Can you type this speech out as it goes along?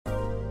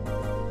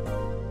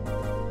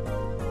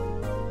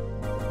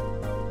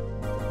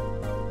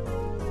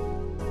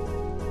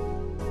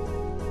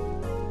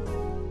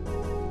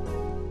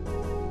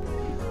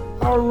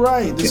All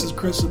right, this is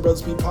Chris with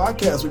Brothers Speak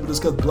Podcast, where we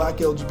discuss Black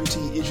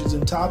LGBT issues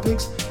and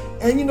topics.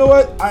 And you know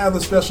what? I have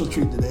a special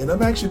treat today, and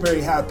I'm actually very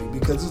happy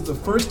because this is the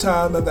first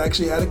time I've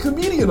actually had a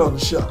comedian on the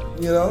show,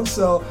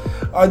 So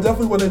I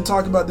definitely want to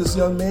talk about this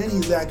young man.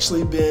 He's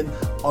actually been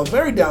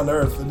very down to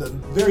earth and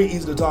very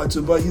easy to talk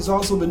to, but he's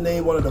also been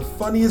named one of the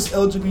funniest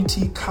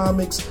LGBT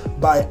comics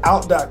by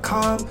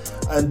Out.com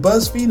and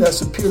BuzzFeed.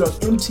 That's appeared on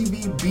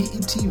MTV,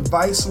 BET,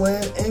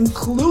 Viceland,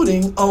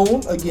 including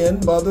OWN,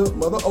 again, Mother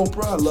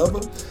Oprah. I love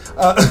her.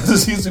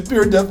 He's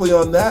appeared definitely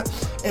on that.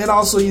 And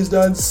also he's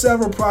done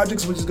several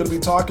projects, which he's going to be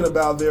talking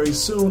about very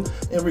soon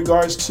in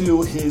regards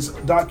to his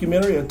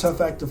documentary, A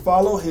Tough Act to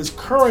Follow, his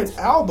current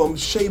album,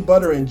 Shea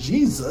Butter and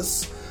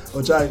Jesus,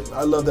 which I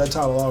love that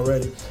title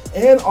already.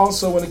 And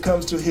also when it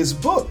comes to his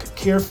book,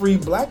 Carefree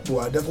Black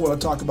Boy, I definitely want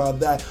to talk about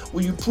that.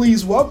 Will you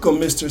please welcome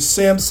Mr.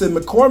 Samson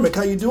McCormick.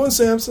 How you doing,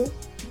 Samson?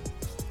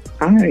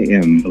 I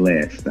am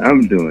blessed.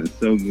 I'm doing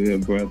so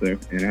good, brother,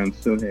 and I'm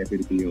so happy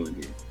to be on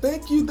here.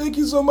 Thank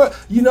you so much.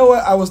 You know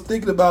what? I was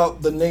thinking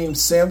about the name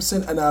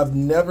Samson, and I've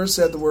never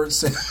said the word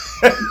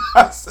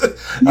Samson.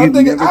 I'm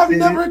thinking I've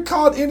never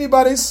called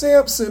anybody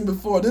Samson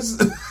before. This is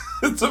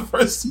it's the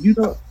first. You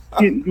know,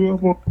 didn't grow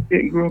up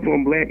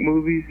on black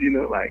movies.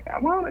 Like I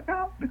want to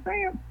call the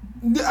Sam.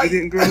 I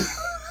didn't grow up.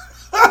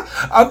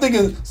 I'm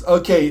thinking,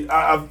 okay,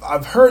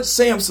 I've heard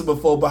Samson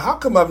before, but how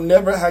come I've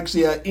never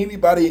actually had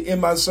anybody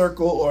in my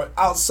circle or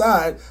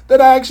outside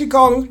that I actually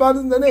call them by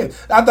the name?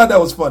 I thought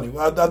that was funny.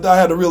 I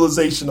had a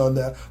realization on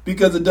that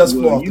because it does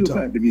flow off the tongue.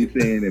 You have to be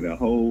saying it a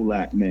whole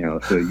lot now,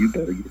 so you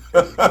better get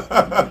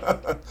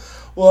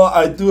Well,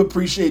 I do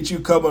appreciate you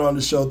coming on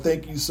the show.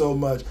 Thank you so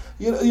much.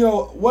 You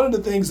know, one of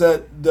the things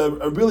that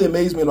really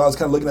amazed me when I was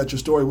kind of looking at your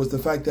story was the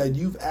fact that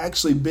you've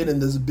actually been in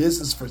this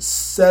business for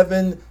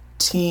 17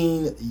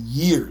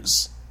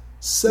 years.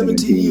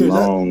 17 years.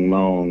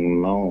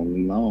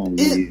 Long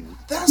years.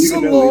 That's a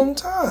long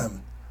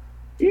time.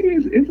 It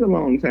is. It's a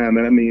long time.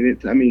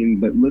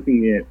 And but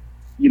looking at,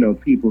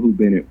 people who've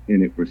been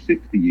in it for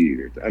 60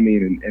 years,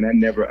 and I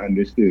never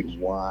understood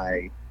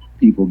why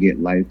people get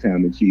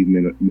Lifetime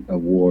Achievement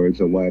Awards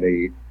or why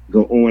they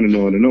go on and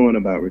on and on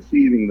about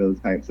receiving those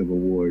types of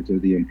awards or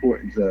the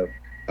importance of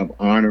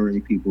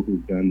honoring people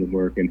who've done the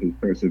work and who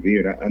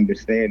persevered. I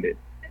understand it.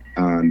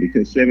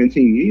 Because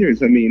 17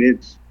 years,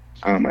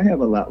 I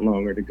have a lot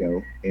longer to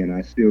go, and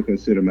I still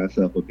consider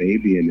myself a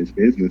baby in this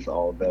business,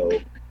 although,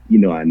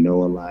 I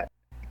know a lot.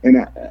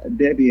 And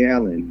Debbie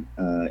Allen,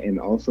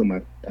 and also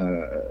I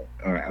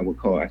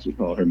should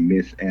call her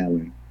Miss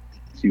Allen.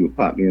 She would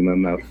pop me in my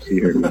mouth if she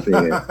heard me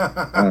say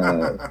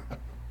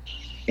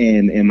it.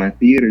 And my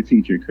theater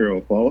teacher,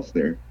 Carol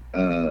Foster,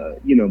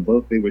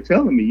 both, they were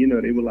telling me,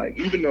 they were like,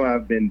 even though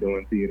I've been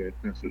doing theater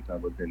since I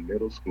was in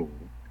middle school,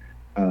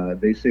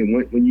 they say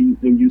when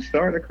you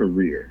start a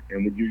career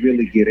and when you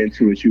really get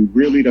into it, you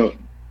really don't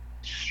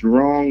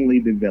strongly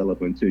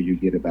develop until you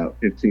get about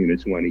 15 or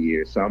 20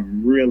 years. So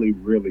I'm really,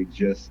 really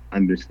just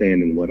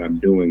understanding what I'm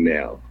doing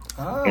now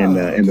and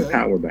the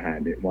power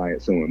behind it, why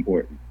it's so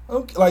important.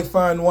 Okay, like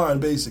fine wine,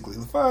 basically.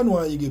 The fine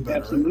wine, you get better.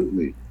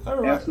 Absolutely. Right?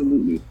 All right.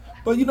 Absolutely.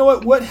 But you know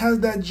what? What has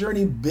that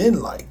journey been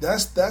like?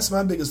 That's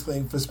my biggest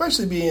thing,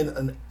 especially being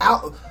an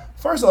out.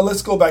 First of all,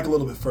 let's go back a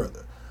little bit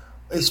further.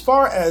 As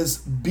far as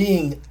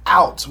being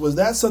out, was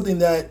that something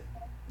that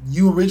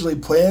you originally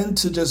planned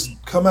to just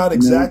come out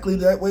exactly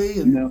that way?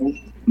 No.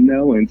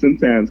 And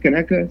sometimes, can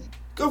I cuss?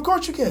 Of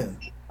course you can.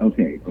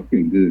 Okay,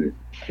 good.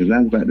 Because I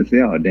was about to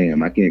say, oh,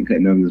 damn, I can't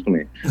cut none of this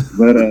plan.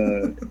 But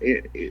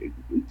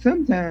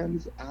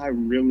sometimes I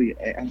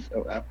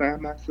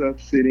find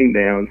myself sitting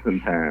down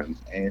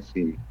sometimes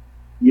asking,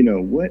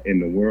 what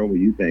in the world were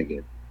you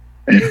thinking?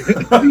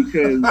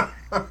 Because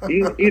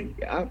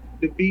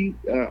to be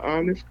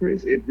honest,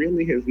 Chris, it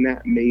really has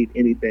not made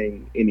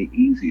anything any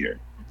easier.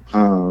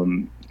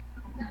 And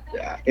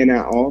I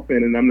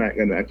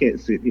can't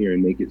sit here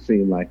and make it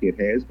seem like it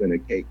has been a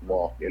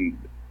cakewalk and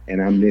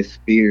I'm this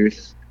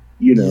fierce,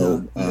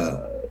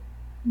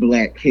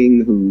 black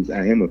king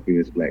I am a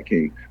fierce black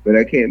king, but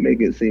I can't make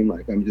it seem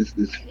like I'm just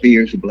this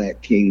fierce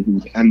black king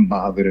who's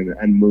unbothered and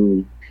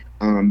unmoved.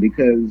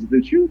 Because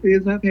the truth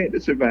is I've had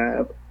to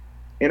survive.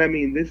 And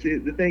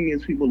the thing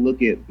is, people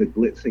look at the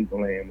glitz and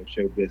glam of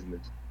show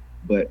business,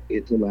 but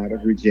it's a lot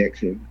of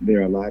rejection.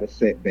 There are a lot of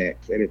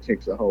setbacks, and it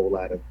takes a whole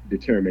lot of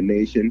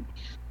determination.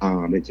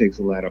 It takes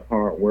a lot of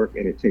hard work,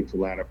 and it takes a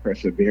lot of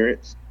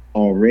perseverance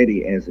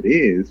already as it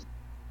is.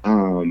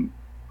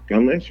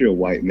 Unless you're a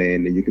white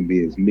man, then you can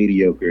be as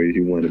mediocre as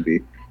you want to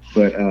be.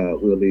 But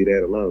we'll leave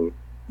that alone.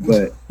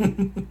 But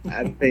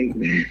I think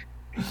that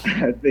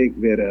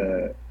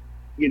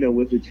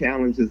with the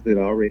challenges that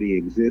already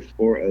exist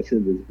for us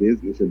in this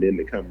business, and then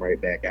to come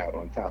right back out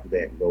on top of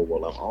that and go,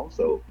 well, I'm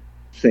also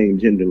same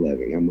gender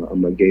loving.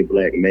 I'm a gay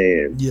black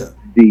man. Yeah.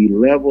 The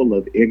level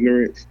of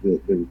ignorance,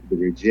 the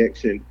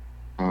rejection,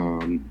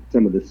 some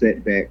of the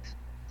setbacks,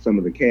 some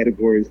of the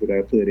categories that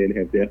I put in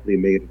have definitely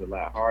made it a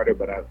lot harder,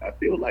 but I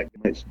feel like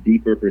a much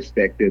deeper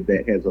perspective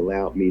that has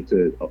allowed me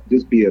to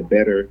just be a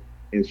better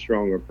and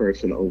stronger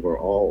person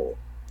overall,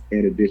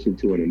 in addition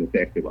to an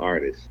effective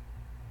artist.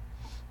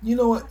 You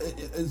know what?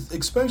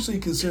 Especially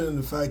considering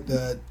the fact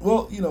that,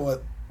 well, you know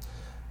what?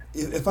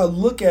 If I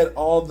look at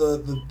all the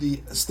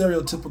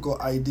stereotypical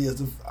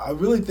ideas, I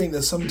really think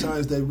that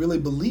sometimes they really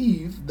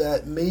believe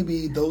that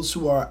maybe those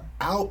who are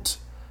out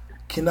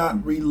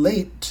cannot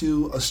relate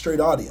to a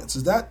straight audience.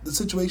 Is that the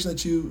situation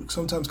that you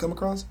sometimes come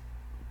across?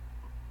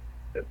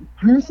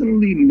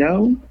 Personally,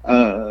 no.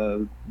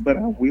 But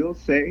I will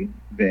say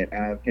that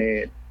I've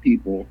had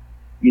people,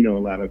 a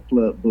lot of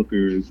club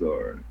bookers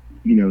or,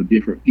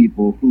 different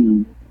people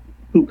who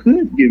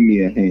could give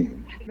me a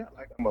hand. Not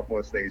like I'm up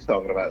on stage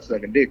talking about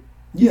sucking dick.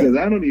 Yeah. Because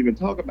I don't even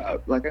talk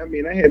about, I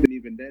haven't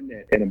even done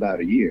that in about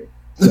a year.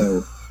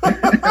 So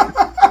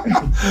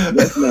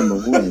that's number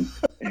one.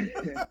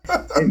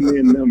 And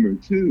then number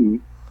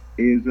two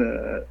is,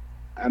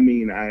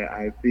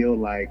 I feel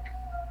like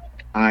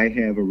I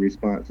have a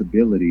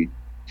responsibility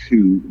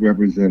to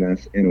represent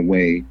us in a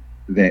way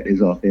that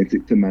is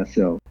authentic to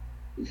myself.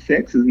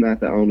 Sex is not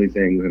the only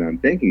thing that I'm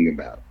thinking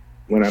about.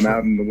 When I'm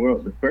out in the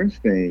world, the first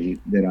thing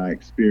that I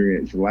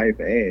experience life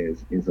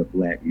as is a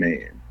black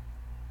man.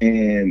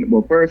 And,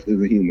 well, first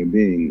as a human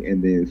being,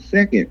 and then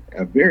second,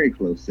 a very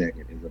close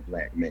second, is a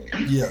black man.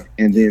 Yeah.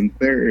 And then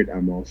third,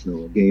 I'm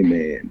also a gay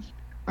man.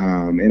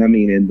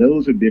 And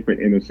those are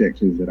different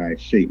intersections that I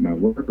shape my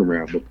work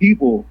around. But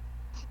people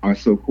are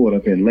so caught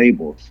up in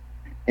labels.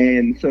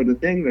 And so the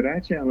thing that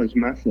I challenge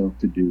myself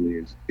to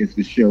do is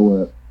to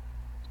show up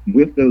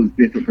with those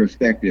different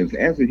perspectives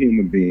as a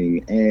human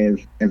being,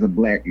 as a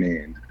black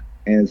man,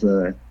 as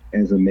a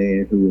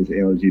man who is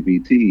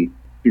LGBT,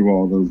 through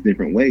all those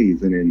different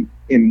ways. And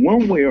in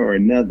one way or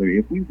another,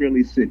 if we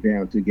really sit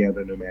down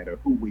together, no matter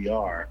who we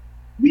are,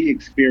 we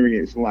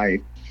experience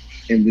life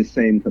in the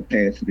same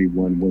capacity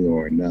one way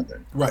or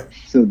another. Right.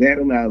 So that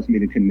allows me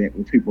to connect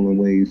with people in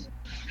ways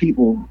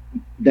people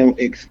don't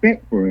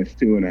expect for us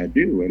to, and I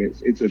do. And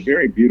it's a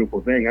very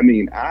beautiful thing.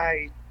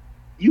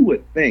 You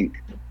would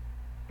think,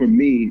 for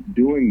me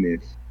doing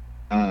this,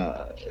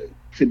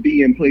 to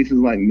be in places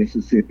like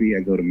Mississippi,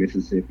 I go to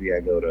Mississippi, I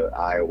go to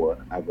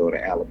Iowa, I go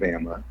to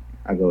Alabama,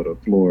 I go to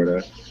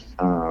Florida,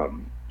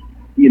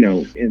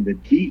 in the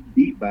deep,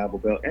 deep Bible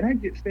Belt, and I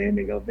get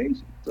standing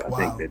ovations. So I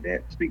think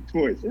that speaks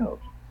for itself.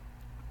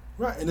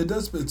 Right, and it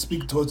does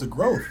speak towards the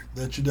growth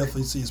that you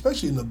definitely see,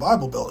 especially in the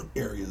Bible Belt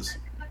areas.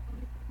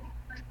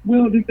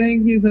 Well, the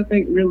thing is, I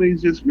think really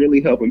is just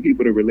really helping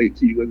people to relate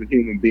to you as a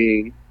human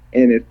being.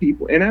 And if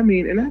people, and I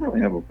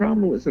don't have a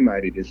problem with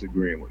somebody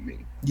disagreeing with me.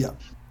 Yeah.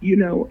 You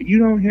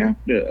don't have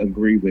to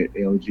agree with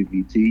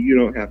LGBT. You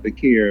don't have to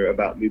care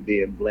about me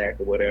being black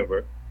or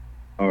whatever,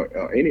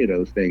 or any of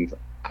those things.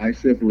 I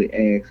simply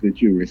ask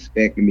that you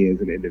respect me as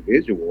an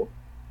individual,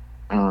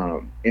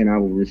 and I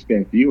will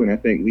respect you. And I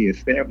think we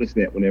establish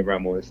that whenever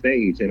I'm on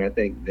stage. And I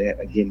think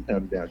that, again,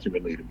 comes down to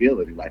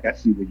relatability. Like, I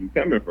see where you're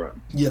coming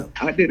from. Yeah.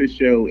 I did a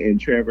show in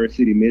Traverse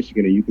City,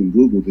 Michigan, and you can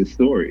Google this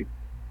story.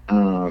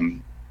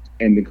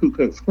 And the Ku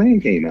Klux Klan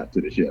came out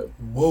to the show.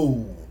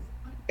 Whoa.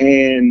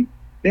 And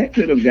that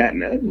could have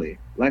gotten ugly.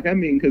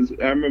 Because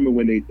I remember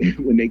when they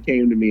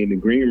came to me in the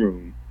green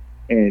room,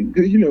 and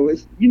because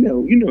it's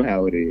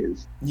how it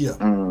is. Yeah.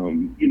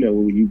 When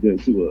you go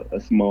to a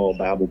small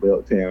Bible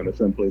Belt town or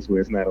someplace where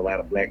it's not a lot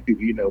of black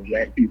people,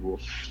 black people,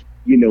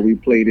 we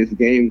play this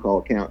game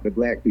called Count the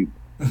Black People.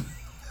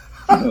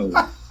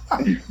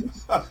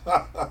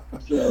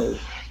 So,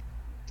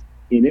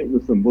 and it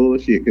was some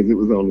bullshit because it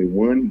was only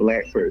one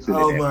black person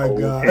in that whole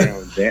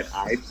town that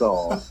I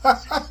saw,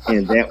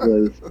 and that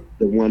was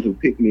the one who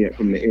picked me up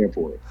from the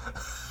airport.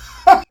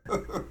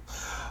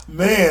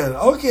 Man,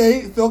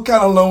 okay, felt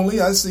kind of lonely.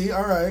 I see.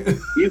 All right.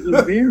 It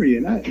was very,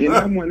 and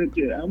I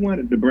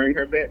wanted to bring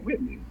her back with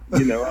me.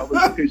 She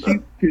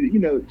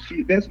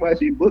that's why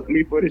she booked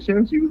me for the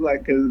show. She was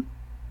like, because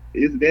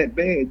it's that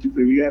bad. She said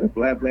we got to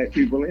fly black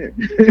people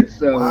in.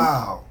 So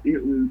wow.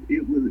 It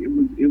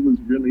was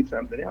really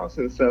something else.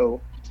 And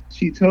so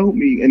she told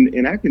me,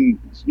 and I can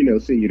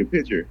send you the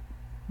picture.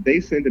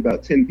 They sent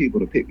about 10 people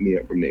to pick me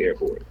up from the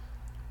airport.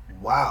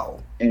 Wow.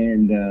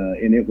 And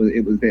it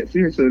was that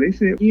serious. So they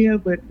said, yeah,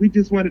 but we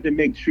just wanted to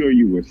make sure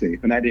you were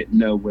safe. And I didn't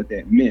know what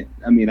that meant.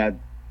 I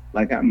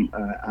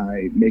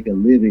make a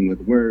living with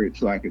words,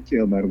 so I could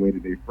tell by the way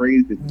that they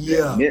phrased it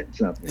that meant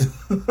something.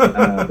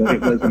 But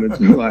it wasn't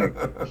until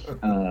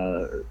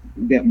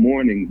that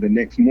morning, the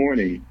next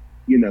morning,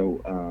 we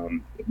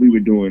were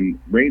doing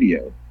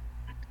radio.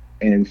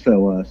 And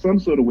so some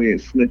sort of way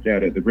it slipped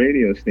out at the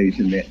radio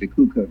station that the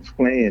Ku Klux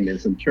Klan and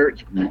some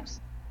church groups,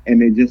 and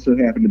they just so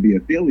happened to be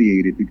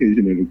affiliated because,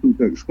 the Ku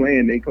Klux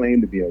Klan, they claim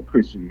to be a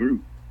Christian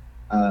group.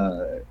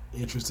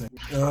 Interesting.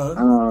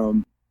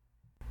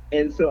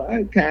 And so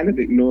I kind of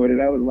ignored it.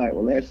 I was like,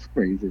 well, that's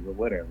crazy, but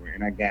whatever.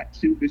 And I got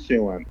to the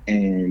show,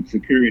 and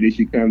security,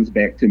 she comes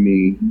back to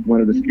me.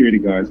 One of the security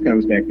guards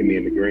comes back to me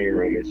in the green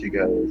room, and she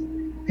goes,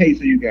 hey,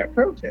 so you got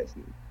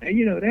protested.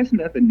 And, that's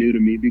nothing new to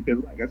me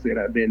because, like I said,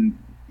 I've been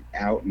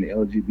out in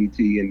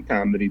LGBT and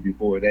comedy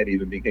before that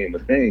even became a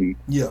thing.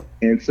 Yeah.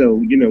 And so,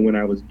 when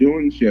I was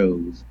doing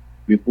shows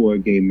before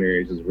gay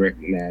marriage was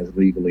recognized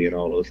legally and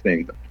all those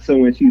things. So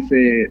when she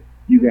said,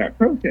 you got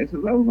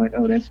protesters. I was like,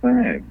 oh, that's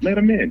fine. Let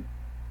them in.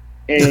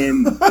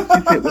 And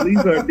she said, well,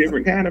 these are a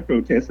different kind of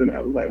protests. And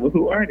I was like, well,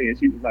 who are they? And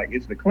she was like,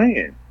 it's the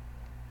Klan.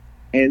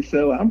 And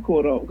so I'm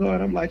caught off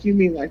guard. I'm like, you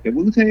mean like the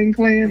Wu-Tang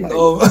Clan? Like,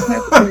 what type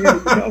of Klan are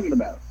you talking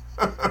about?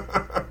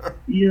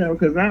 You know,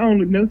 because I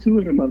only know two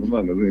of the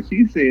motherfuckers. And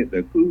she said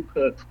the Ku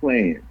Klux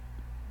Klan.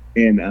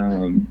 And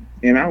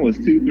I was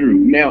too through.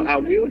 Now, I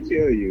will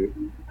tell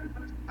you,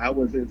 I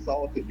was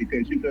insulted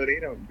because, you know, they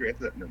don't dress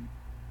up no more.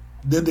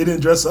 They didn't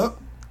dress up?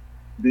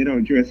 They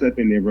don't dress up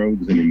in their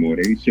robes anymore.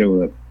 They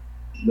show up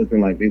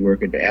looking like they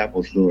work at the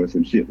Apple store or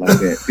some shit like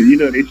that. Because, you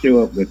know, they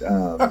show up with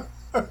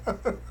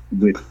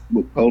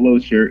polo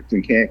shirts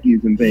and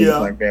khakis and things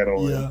like that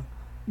on. Yeah.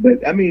 But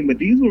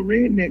these were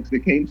rednecks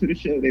that came to the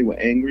show. They were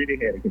angry.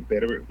 They had a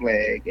Confederate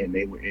flag, and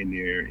they were in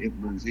there.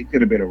 It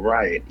could have been a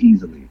riot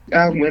easily.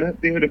 I went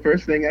up there. The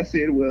first thing I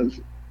said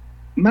was,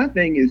 my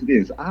thing is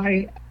this.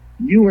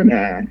 You and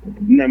I,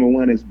 number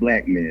one, is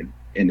black men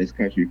in this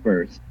country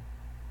first.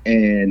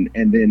 And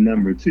then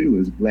number two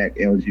is black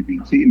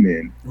LGBT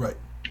men. Right.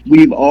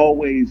 We've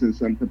always, in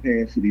some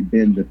capacity,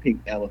 been the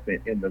pink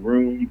elephant in the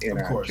room, in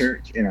our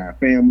church, in our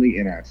family,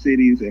 in our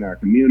cities, in our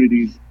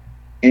communities.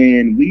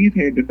 And we've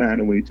had to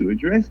find a way to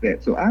address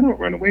that. So I don't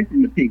run away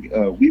from the pink.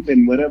 We've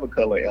been whatever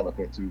color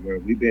elephants we were.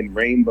 We've been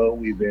rainbow.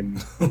 We've been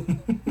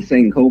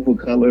Sankofa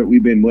color.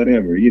 We've been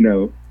whatever, you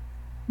know.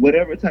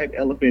 Whatever type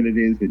elephant it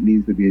is that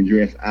needs to be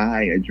addressed,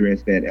 I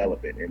address that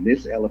elephant. And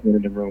this elephant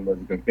in the room was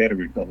a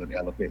Confederate colored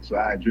elephant. So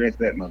I addressed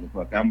that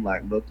motherfucker. I'm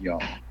like, look,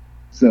 y'all.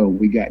 So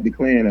we got the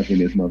Klan up in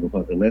this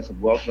motherfucker. Let's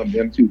welcome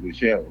them to the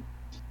show.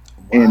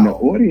 Wow. And the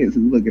audience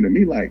is looking at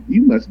me like,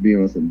 you must be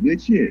on some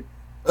good shit.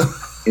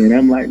 And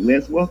I'm like,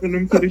 let's welcome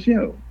them to the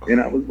show. And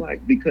I was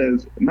like,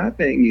 because my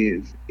thing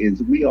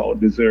is we all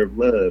deserve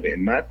love.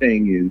 And my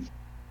thing is,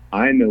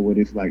 I know what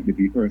it's like to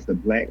be first a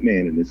black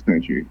man in this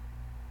country.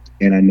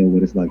 And I know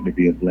what it's like to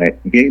be a black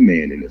gay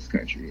man in this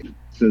country.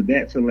 So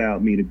that's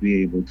allowed me to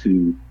be able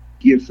to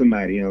give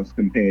somebody else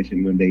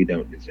compassion when they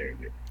don't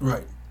deserve it.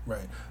 Right,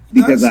 right.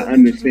 Because I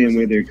understand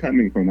where they're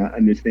coming from. I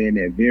understand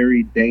that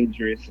very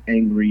dangerous,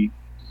 angry,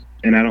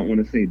 and I don't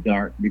want to say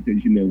dark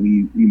because, you know,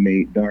 we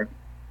made dark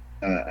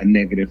a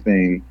negative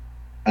thing,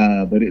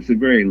 but it's a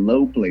very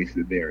low place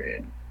that they're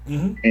in.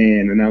 Mm-hmm.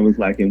 And I was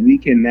like, and we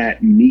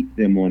cannot meet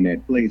them on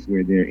that place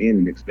where they're in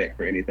and expect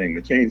for anything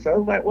to change. So I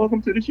was like,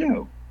 welcome to the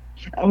show.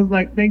 I was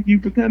like, thank you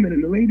for coming.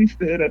 And the lady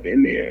stood up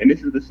in there, and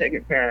this is the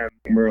second time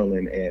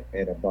Merlin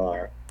at a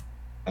bar,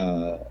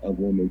 a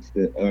woman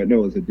stood, or no,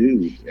 it was a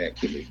dude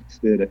actually,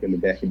 stood up in the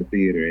back of the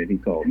theater, and he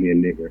called me a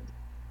nigger.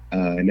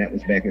 And that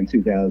was back in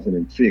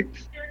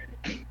 2006.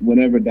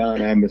 Whenever Don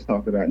Imus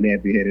talked about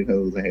nappy-headed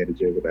hoes, I had a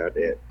joke about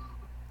that.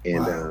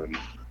 And, wow.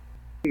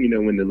 You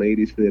know, when the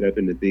lady stood up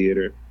in the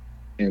theater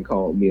and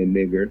called me a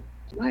nigger,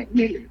 like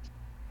niggers.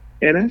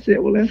 And I said,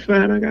 well, that's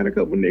fine. I got a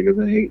couple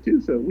niggas I hate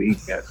too, so we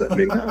got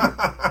something in common.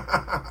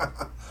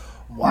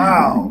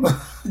 Wow.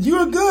 You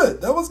were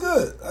good. That was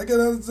good. I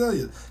gotta tell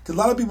you. Because a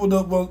lot of people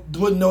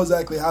wouldn't know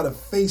exactly how to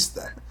face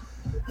that.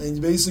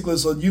 And basically,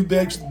 so you've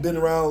been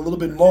around a little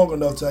bit long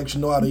enough to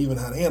actually know how to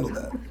handle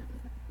that.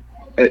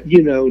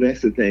 You know,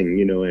 that's the thing,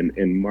 you know,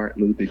 and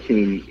Martin Luther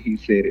King, he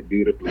said it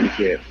beautifully. He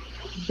said,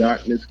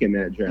 darkness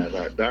cannot drive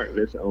out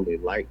darkness, only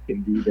light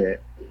can do that.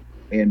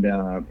 And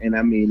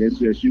I mean, it's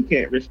just, you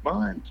can't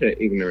respond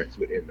to ignorance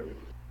with ignorance.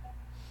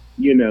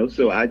 You know,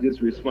 so I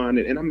just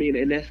responded. And I mean,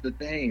 and that's the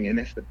thing, and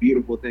that's the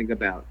beautiful thing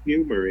about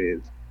humor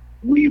is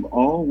we've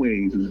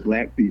always, as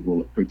black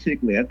people,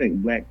 particularly, I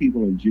think black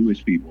people and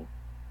Jewish people,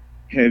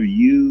 have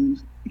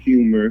used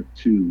humor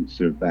to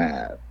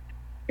survive.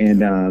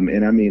 And I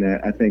mean,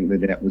 I think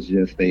that was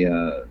just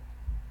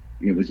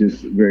it was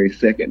just very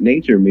second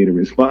nature of me to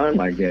respond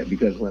like that,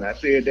 because when I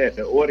said that,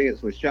 the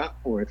audience was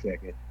shocked for a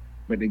second,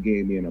 but they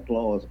gave me an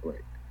applause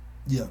break.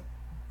 Yeah,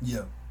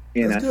 yeah.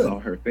 And I saw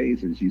her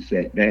face, and she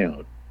sat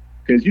down,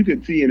 because you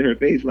could see in her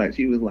face like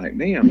she was like,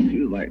 "Damn,"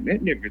 she was like,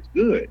 "That nigga's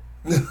good."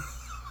 That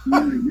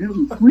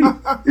was sweet.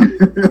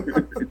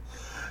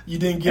 You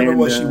didn't give her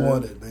what she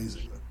wanted,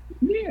 basically.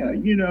 Yeah,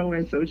 you know,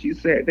 and so she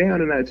sat down,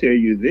 and I tell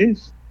you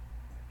this.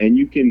 And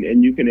you can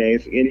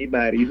ask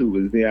anybody who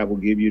was there. I will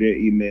give you their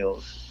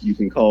emails. You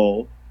can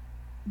call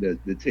the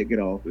ticket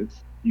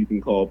office. You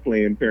can call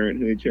Planned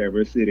Parenthood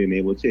Traverse City, and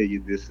they will tell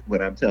you this, what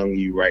I'm telling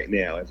you right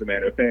now. As a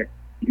matter of fact,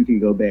 you can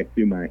go back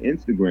through my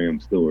Instagram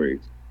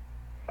stories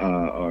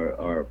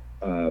or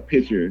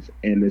pictures,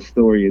 and the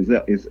story is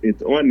up.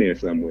 It's on there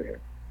somewhere.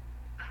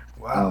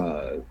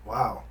 Wow.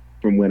 Wow.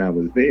 From when I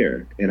was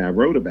there, and I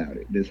wrote about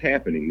it. This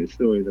happening, this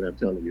story that I'm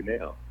telling you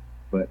now.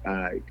 But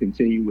I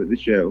continue with the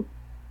show.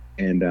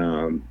 And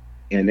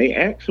they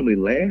actually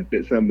laughed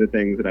at some of the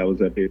things that I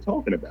was up there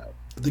talking about.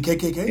 The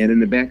KKK? And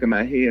in the back of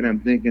my head, I'm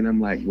thinking, I'm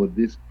like, well,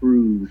 this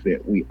proves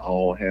that we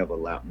all have a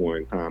lot more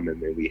in common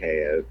than we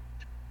have,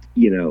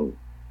 you know,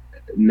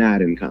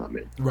 not in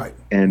common. Right.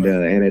 And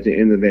at the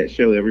end of that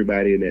show,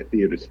 everybody in that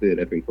theater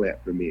stood up and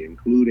clapped for me,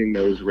 including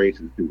those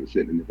racists who were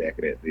sitting in the back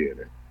of that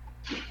theater.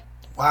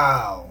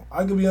 Wow.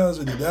 I can be honest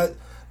with you.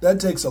 that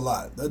takes a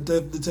lot.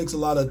 That takes a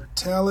lot of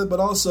talent, but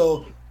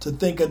also to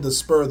think at the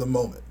spur of the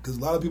moment, because a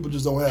lot of people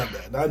just don't have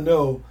that. And I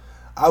know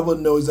I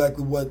wouldn't know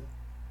exactly what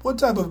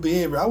type of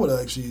behavior I would have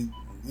actually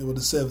would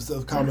have said if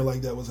a comment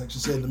like that was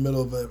actually said in the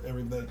middle of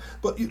everything.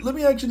 But let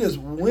me ask you this: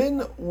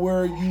 when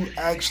were you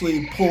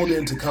actually pulled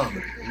into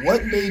comedy?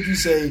 What made you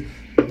say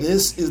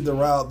this is the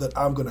route that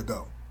I'm going to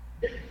go?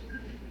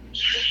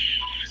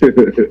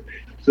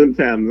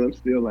 Sometimes I'm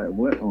still like,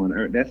 what on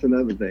earth? That's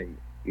another thing.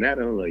 Not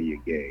only are you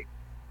gay,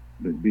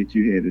 but bitch,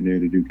 you had in there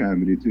to do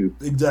comedy too.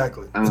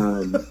 Exactly.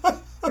 I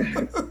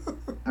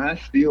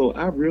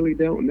really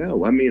don't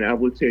know. I mean, I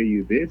will tell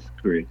you this,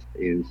 Chris,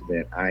 is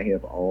that I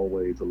have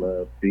always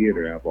loved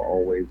theater. I've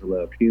always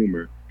loved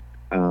humor.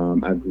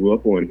 I grew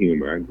up on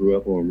humor. I grew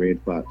up on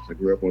Red Fox. I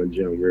grew up on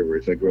Joan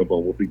Rivers. I grew up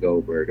on Whoopi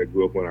Goldberg. I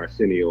grew up on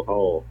Arsenio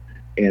Hall.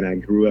 And I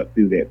grew up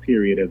through that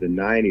period of the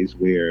 90s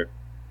where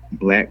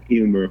black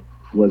humor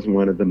was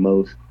one of the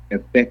most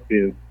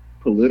effective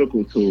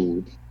political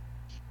tools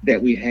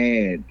that we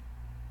had,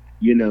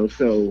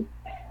 so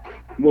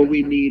when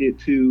we needed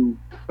to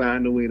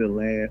find a way to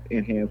laugh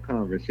and have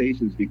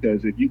conversations,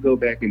 because if you go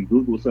back and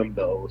Google some of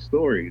the old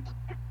stories,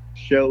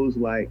 shows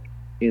like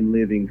In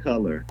Living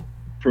Color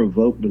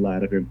provoked a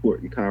lot of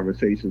important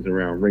conversations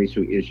around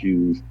racial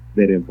issues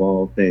that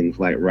involved things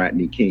like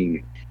Rodney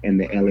King and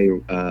the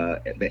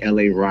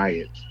LA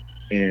riots,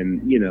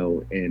 and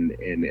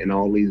and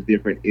all these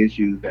different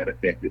issues that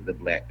affected the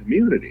black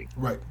community.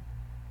 Right.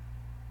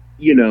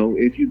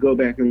 If you go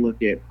back and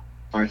look at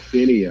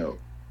Arsenio,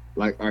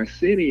 and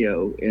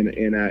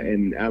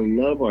I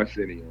love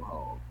Arsenio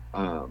Hall,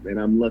 and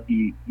I'm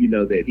lucky,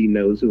 that he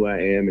knows who I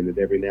am, and that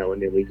every now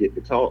and then we get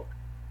to talk,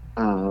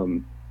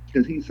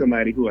 because he's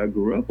somebody who I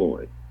grew up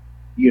on,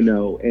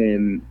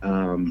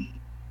 and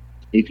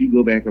if you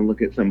go back and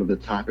look at some of the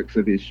topics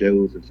of his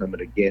shows and some of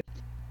the guests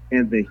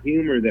and the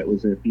humor that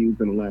was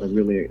infused in a lot of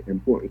really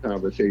important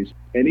conversations.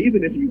 And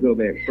even if you go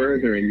back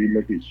further and you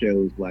look at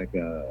shows like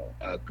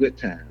Good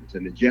Times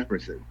and The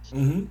Jeffersons,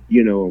 and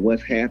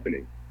what's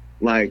happening,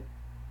 like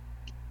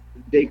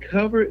they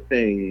covered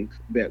things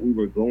that we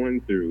were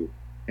going through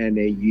and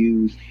they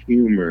used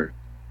humor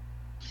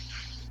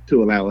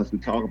to allow us to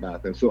talk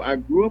about them. So I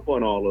grew up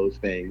on all those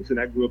things, and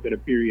I grew up in a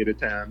period of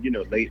time,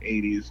 late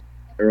 80s,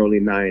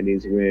 early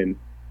 90s, when,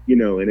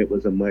 and it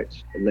was a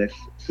much less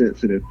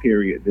sensitive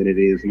period than it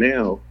is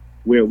now,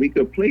 where we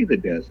could play the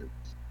dozens,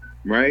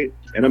 right?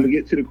 And I'm gonna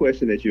get to the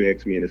question that you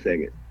asked me in a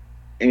second,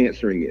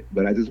 answering it,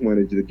 but I just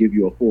wanted to give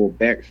you a full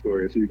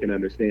backstory so you can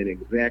understand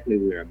exactly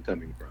where I'm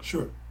coming from.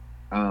 Sure.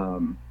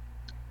 And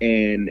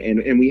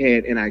we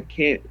had, and I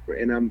can't,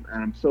 and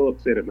I'm so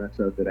upset at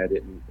myself that I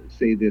didn't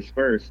say this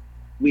first.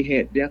 We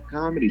had Def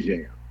Comedy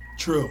Jam.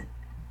 True.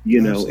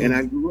 Absolutely. And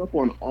I grew up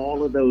on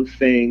all of those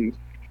things,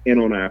 and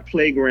on our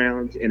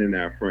playgrounds and in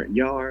our front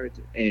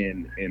yards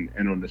and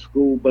on the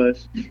school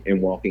bus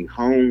and walking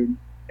home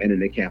and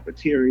in the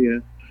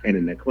cafeteria and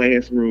in the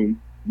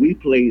classroom, we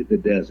played the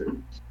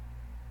dozens,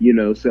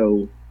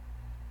 so,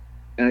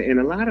 and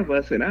a lot of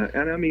us, and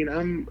I mean,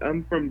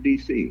 I'm from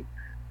DC,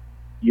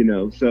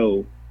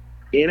 so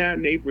in our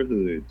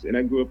neighborhoods, and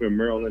I grew up in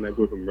Maryland,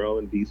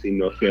 DC,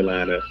 North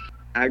Carolina.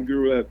 I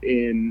grew up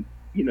in,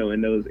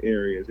 in those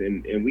areas,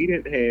 and we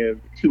didn't have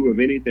two of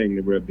anything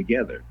to rub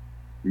together,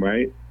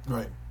 right?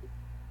 Right.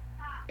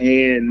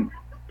 And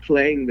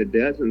playing the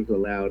dozens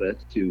allowed us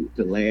to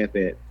laugh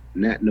at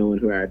not knowing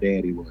who our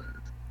daddy was,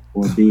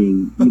 or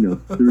being, 3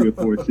 or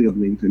 4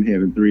 siblings and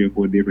having 3 or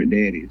 4 different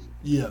daddies.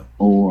 Yeah.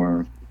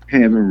 Or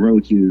having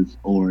roaches,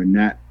 or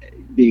not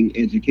being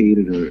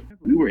educated, or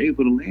we were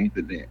able to laugh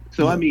at that.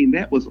 So, I mean,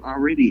 that was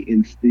already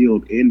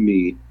instilled in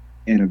me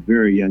at a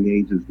very young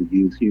age, is to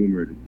use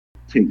humor to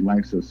take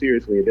life so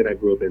seriously. And then I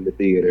grew up in the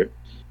theater.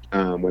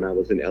 When I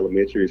was in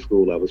elementary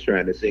school, I was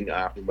trying to sing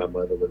opera. My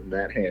mother was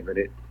not having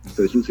it.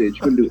 So she said,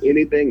 you can do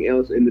anything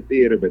else in the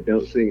theater, but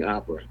don't sing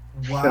opera.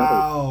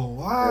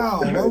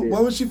 Wow. Why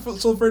was she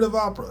so afraid of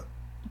opera?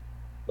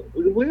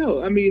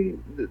 Well, I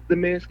mean, the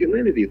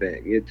masculinity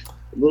thing. It's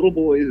little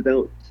boys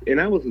don't,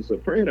 and I was a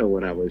soprano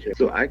when I was young,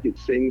 so I could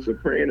sing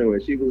soprano,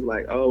 and she was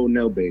like, oh,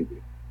 no,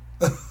 baby.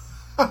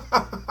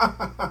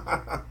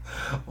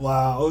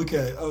 Wow.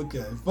 Okay.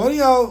 Funny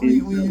how we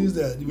use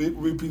that.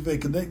 We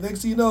prefix.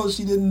 Next thing you know,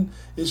 she didn't.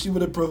 If she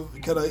would have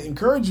kind of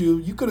encouraged you,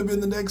 you could have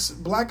been the next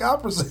black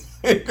opera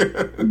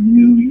singer.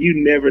 You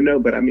never know.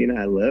 But I mean,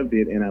 I loved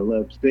it, and I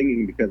loved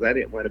singing because I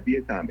didn't want to be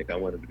a comic. I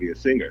wanted to be a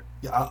singer.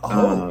 Yeah.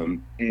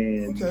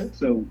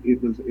 So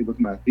it was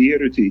my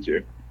theater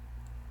teacher.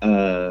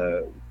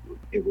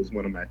 It was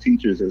one of my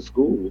teachers in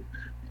school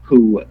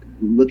who,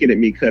 looking at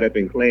me cut up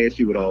in class,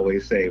 she would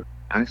always say,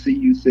 I see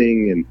you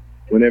sing, and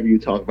whenever you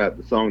talk about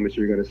the song that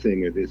you're going to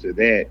sing or this or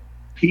that,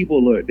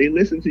 they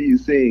listen to you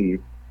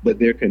sing, but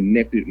they're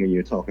connected when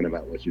you're talking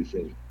about what you're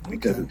singing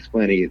because it's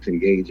funny, it's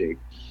engaging.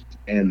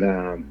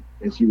 And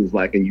she was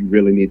like, and you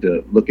really need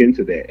to look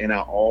into that. And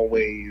I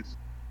always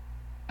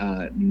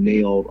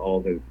nailed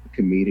all the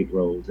comedic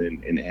roles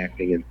in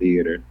acting and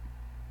theater.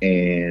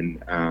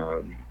 And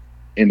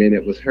And then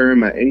it was her and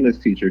my English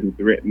teacher who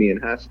threatened me in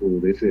high school.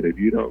 They said, if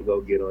you don't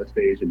go get on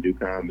stage and do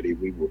comedy,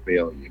 we will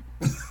fail you.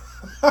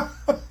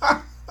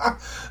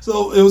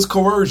 So it was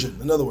coercion,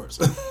 in other words.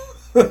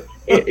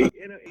 And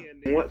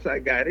once I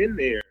got in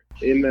there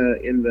in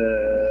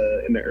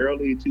the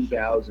early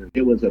 2000s,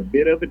 it was a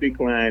bit of a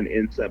decline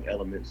in some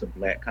elements of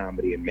black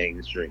comedy and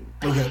mainstream.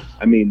 Okay.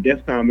 I mean,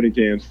 Def Comedy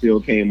Jam still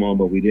came on,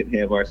 but we didn't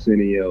have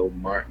Arsenio,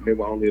 Martin. There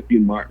were only a few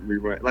Martin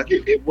reruns. Like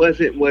it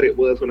wasn't what it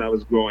was when I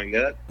was growing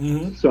up,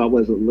 so I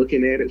wasn't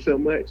looking at it so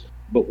much.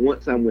 But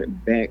once I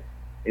went back,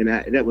 and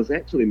that was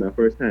actually my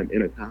first time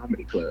in a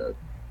comedy club.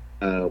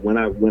 When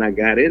I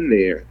got in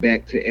there,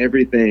 back to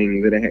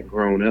everything that I had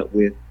grown up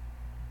with,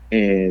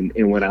 and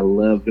what I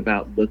loved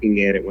about looking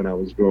at it when I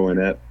was growing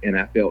up, and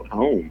I felt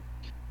home.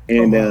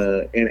 And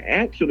and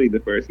actually, the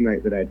first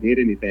night that I did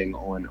anything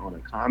on a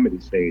comedy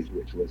stage,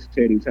 which was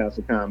Teddy's House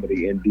of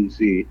Comedy in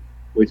DC,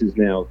 which is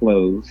now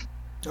closed,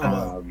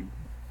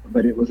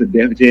 but it was a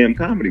Def Jam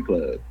comedy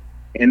club,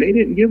 and they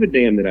didn't give a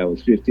damn that I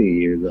was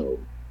 15 years old.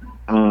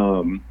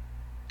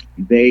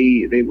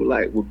 They were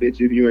like, well,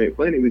 bitch, if you ain't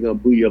funny, we're gonna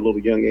boo your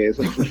little young ass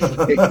off the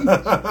stage.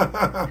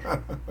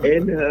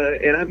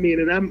 and I mean,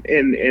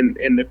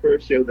 and the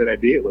first show that I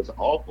did was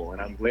awful,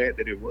 and I'm glad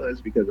that it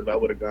was, because if I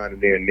would have gone in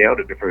there and nailed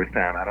it the first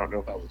time, I don't know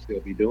if I would still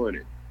be doing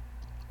it.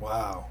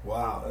 Wow.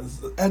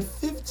 At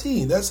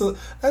 15,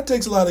 that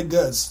takes a lot of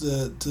guts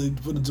to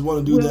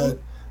want to do that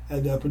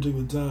at that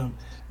particular time.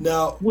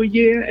 Now, well,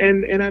 yeah,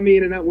 and I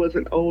mean, and I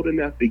wasn't old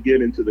enough to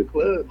get into the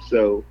club,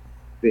 so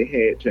they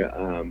had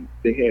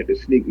to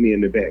sneak me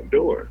in the back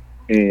door,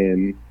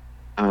 and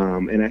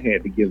I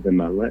had to give them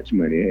my lunch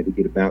money. I had to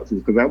get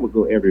bounces, because I would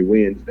go every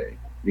Wednesday,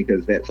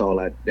 because that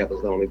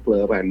was the only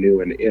club I knew,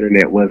 and the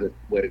internet wasn't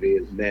what it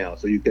is now,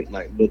 so you couldn't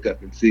like look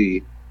up and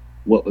see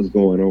what was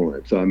going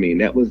on. So I mean,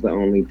 that was the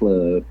only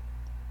club.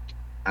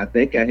 I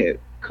think I had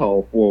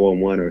called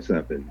 411 or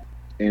something,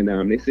 and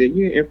they said,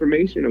 yeah,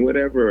 information or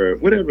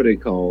whatever they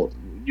called.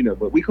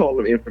 But we call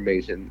them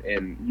information,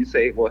 and you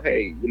say, well,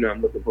 hey,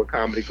 I'm looking for a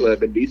comedy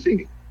club in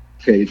DC.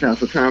 Teddy's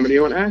House of Comedy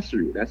on I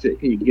Street. I said,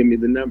 can you give me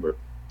the number?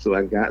 So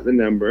I got the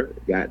number,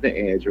 got the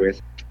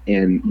address,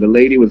 and the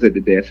lady was at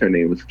the desk. Her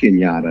name was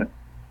Kenyatta,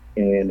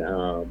 and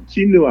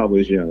she knew I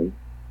was young,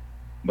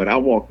 but I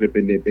walked up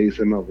in there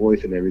basing my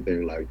voice and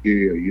everything like,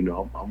 yeah,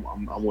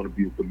 I want to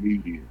be a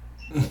comedian.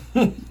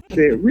 She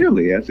said,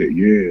 really? I said,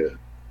 yeah.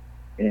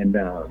 And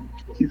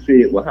she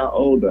said, well, how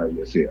old are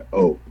you? I said,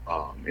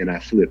 and I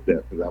slipped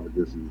up because I was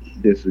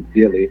this is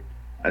dilly.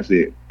 I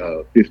said,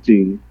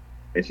 15.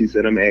 And she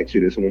said, I'm going to ask you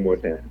this one more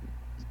time.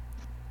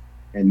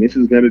 And this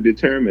is going to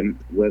determine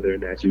whether or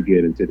not you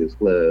get into this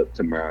club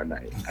tomorrow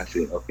night. I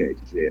said, okay.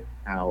 She said,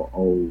 how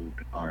old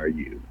are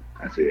you?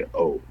 I said,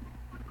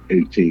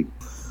 18.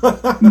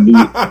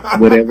 Meet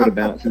whatever the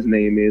bouncer's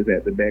name is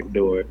at the back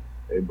door,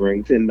 and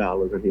bring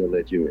 $10 and he'll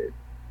let you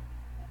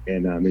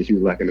in. And she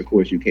was like, and of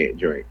course you can't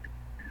drink.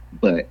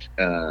 But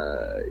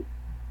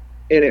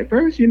and at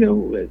first,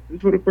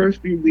 for the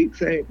first few weeks,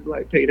 I had to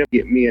like pay them to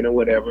get me in or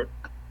whatever,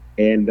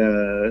 and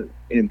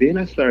then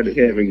I started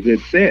having good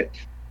sets,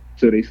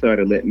 so they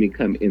started letting me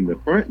come in the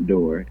front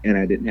door, and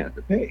I didn't have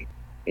to pay.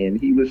 And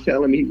he was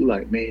telling me, he was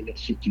like, man, that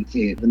shit you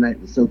said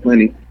tonight was so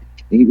funny. And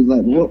he was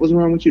like, well, what was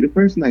wrong with you the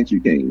first night you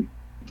came?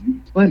 It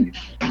was funny,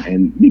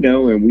 and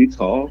and we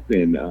talked,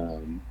 and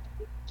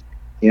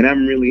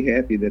I'm really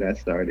happy that I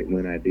started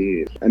when I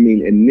did. I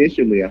mean,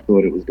 initially I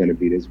thought it was going to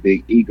be this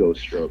big ego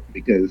stroke,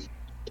 because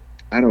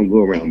I don't go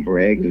around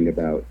bragging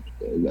about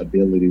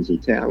abilities or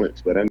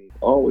talents, but I mean,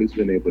 always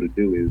been able to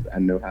do is I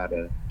know how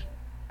to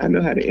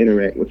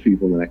interact with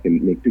people, and I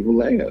can make people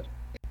laugh,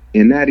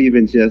 and not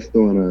even just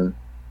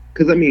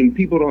because I mean,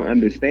 people don't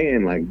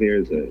understand, like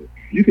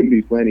you can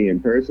be funny in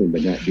person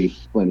but not be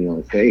funny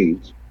on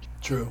stage.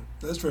 True,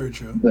 that's very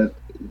true.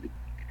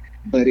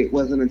 But it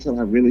wasn't until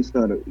I really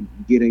started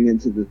getting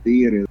into the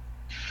theater,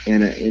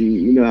 and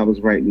I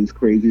was writing these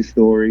crazy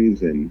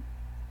stories, and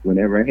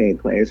whenever I had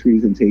class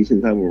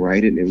presentations, I would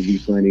write it and it would be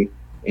funny,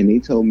 and they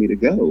told me to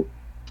go.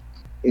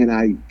 And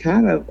I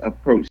kind of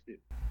approached it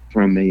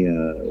from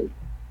a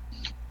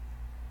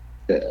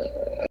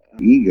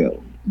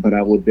ego, but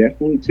I will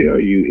definitely tell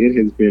you it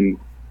has been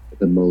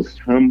the most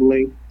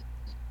humbling,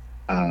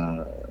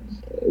 the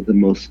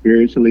most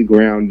spiritually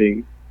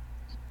grounding,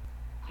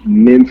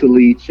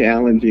 mentally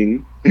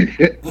challenging,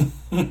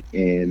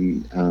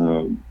 and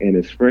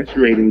as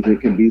frustrating as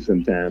it can be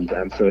sometimes,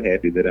 I'm so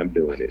happy that I'm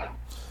doing it.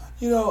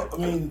 I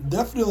mean,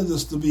 definitely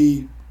just to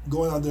be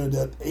going out there at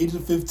that age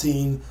of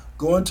 15,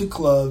 going to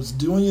clubs,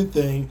 doing your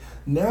thing.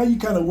 Now you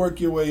kind of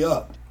work your way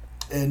up,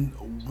 and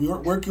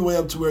work your way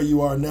up to where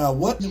you are now.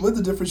 What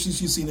the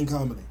differences you've seen in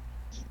comedy?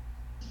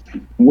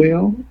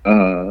 Well,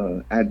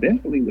 I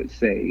definitely would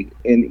say,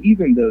 and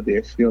even though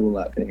there's still a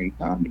lot thing,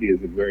 comedy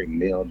is a very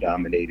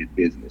male-dominated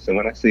business. And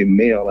when I say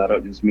male, I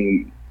don't just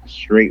mean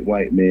straight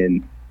white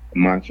men,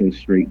 macho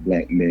straight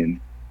black men.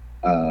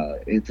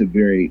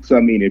 So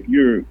I mean, if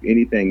you're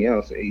anything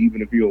else,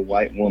 even if you're a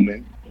white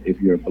woman, if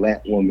you're a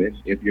black woman,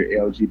 if you're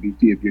LGBT,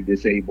 if you're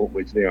disabled,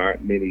 which there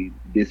aren't many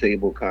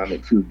disabled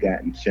comics who've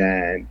gotten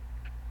shine,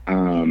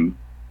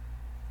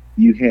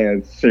 you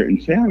have certain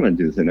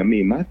challenges. And I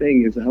mean, my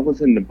thing is, I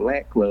was in the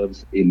black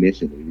clubs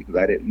initially because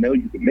I didn't know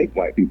you could make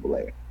white people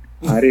laugh.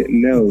 I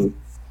didn't know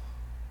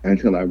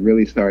until I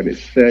really started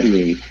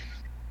studying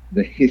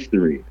the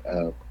history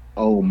of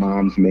old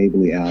Moms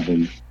Mabley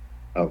albums,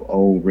 of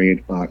old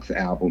Red Fox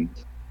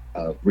albums,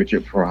 of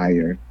Richard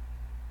Pryor,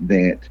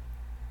 that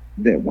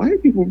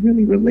white people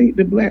really relate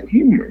to black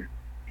humor.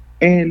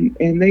 And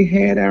they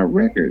had our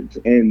records.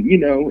 And, you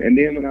know, and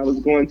then when I was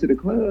going to the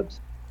clubs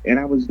and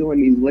I was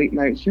doing these late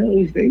night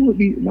shows,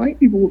 white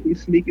people would be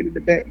sneaking in the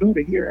back door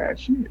to hear our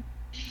shit.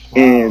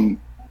 Wow. And,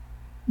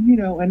 you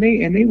know, and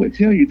they would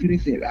tell you too, they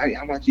said,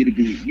 I want you to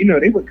be, you know,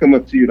 they would come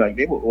up to you like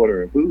they would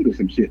order a food or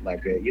some shit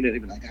like that. You know,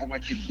 they'd be like, I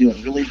want you to do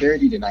it really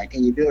dirty tonight.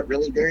 Can you do it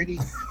really dirty?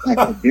 Like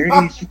the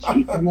dirtiest shit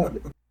you come up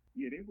with.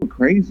 Yeah, they were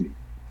crazy.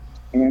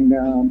 And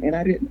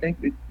I didn't think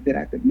that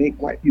I could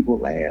make white people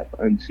laugh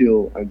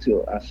until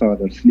I saw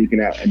them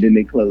sneaking out. And then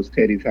they closed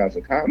Teddy's House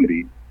of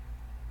Comedy,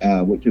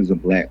 which was a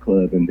black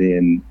club. And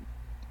then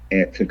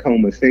at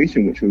Tacoma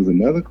Station, which was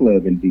another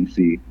club in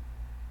D.C.,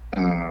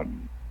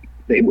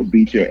 they would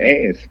beat your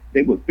ass.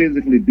 They would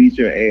physically beat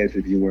your ass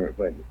if you weren't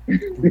funny.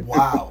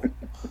 Wow.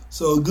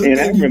 So a good and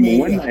thing I remember you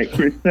one night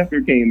Chris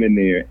Tucker came in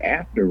there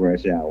after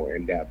rush hour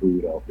and got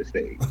booed off the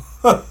stage.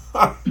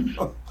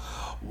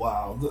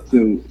 Wow.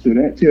 So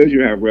that tells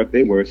you how rough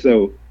they were.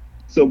 So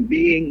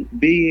being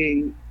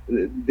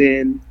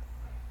then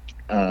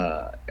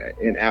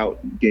an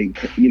out gay,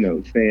 you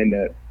know, stand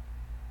up,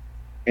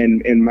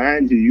 and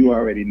mind you, you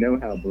already know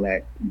how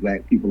black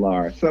people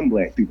are. Some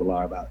black people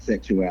are about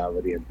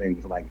sexuality and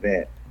things like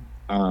that.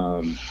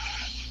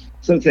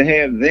 So to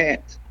have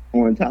that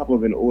on top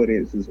of an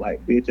audience is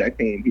like, bitch, I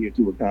came here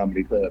to a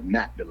comedy club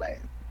not to laugh.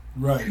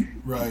 Right.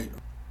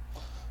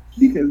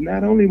 Because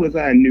not only was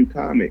I a new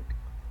comic,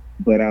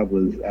 but I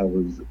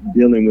was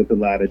dealing with a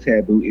lot of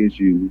taboo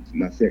issues,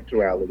 my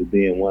sexuality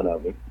being one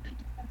of them.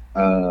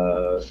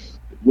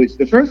 Which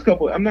the first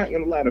couple, I'm not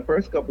gonna lie, the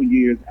first couple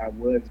years I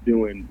was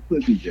doing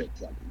pussy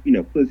jokes, you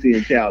know, pussy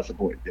and child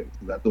support jokes,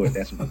 because I thought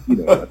that's what, you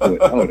know,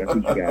 that's what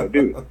you gotta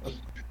do.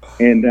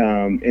 And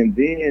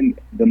then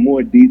the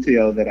more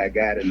detail that I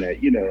got in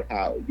that, you know,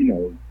 how, you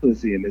know,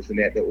 pussy and this and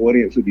that, the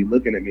audience would be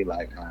looking at me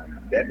like,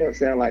 that don't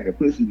sound like a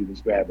pussy you're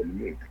describing to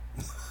me.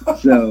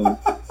 So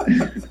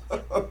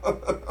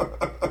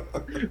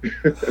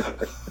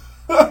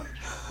that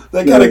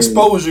kind of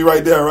exposed you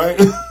right there, right?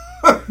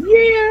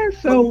 Yeah,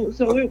 so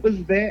it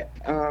was that.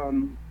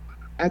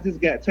 I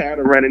just got tired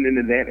of running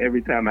into that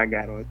every time I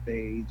got on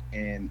stage,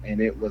 and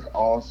it was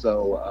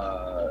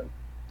also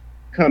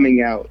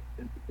coming out,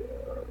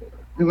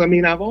 because I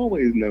mean, I've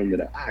always known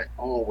that I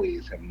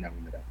always have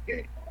known that I'm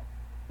gay,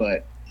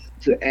 but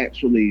to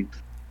actually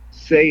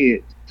say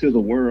it to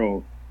the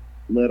world,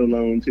 let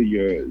alone to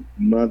your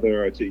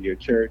mother or to your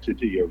church or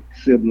to your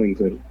siblings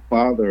or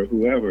father or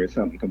whoever, is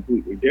something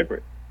completely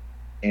different.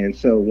 And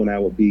so when I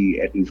would be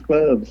at these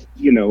clubs,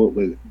 you know,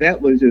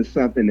 that was just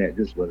something that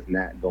just was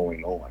not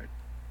going on.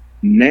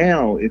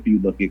 Now, if you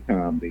look at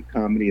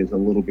comedy is a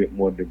little bit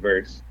more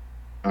diverse.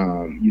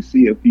 You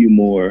see a few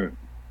more,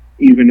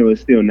 even though it's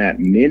still not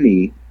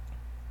many,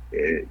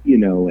 you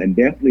know, and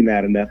definitely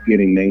not enough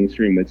getting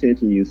mainstream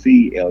attention. You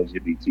see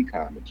LGBT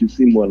comics, you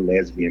see more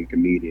lesbian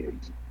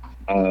comedians.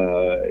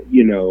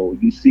 You know,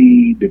 you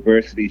see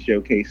diversity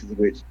showcases,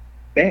 which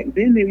back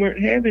then they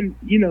weren't having,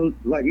 you know,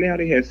 like now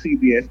they have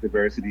CBS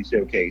Diversity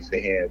Showcase.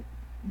 They have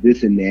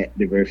this and that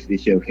Diversity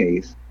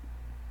Showcase.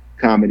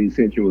 Comedy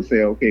Central will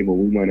say, okay, well,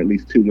 we want at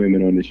least 2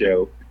 women on the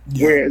show.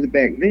 Yeah. Whereas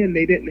back then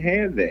they didn't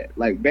have that.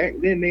 Like back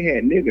then they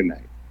had nigger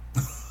night.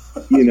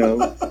 You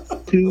know,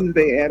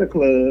 Tuesday at a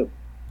club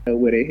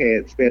where they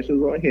had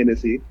specials on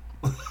Hennessy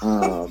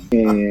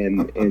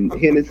and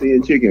Hennessy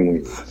and chicken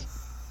wings.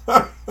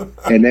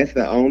 And that's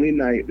the only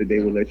night that they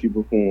would let you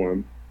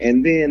perform.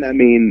 And then, I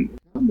mean,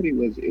 comedy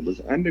it was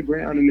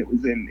underground, and it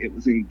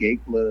was in gay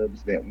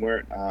clubs that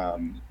weren't,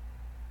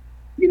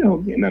 you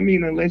know, and I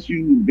mean, unless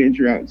you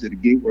venture out into the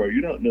gay world,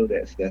 you don't know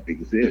that stuff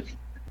exists.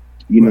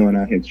 You know, and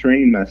I had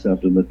trained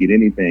myself to look at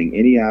anything,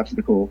 any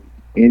obstacle,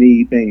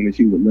 anything that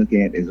you would look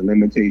at as a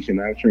limitation.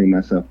 I've trained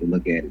myself to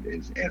look at it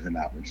as an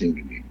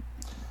opportunity.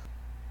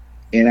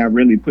 And I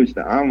really pushed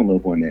the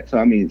envelope on that. So,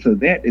 I mean, so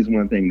that is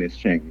one thing that's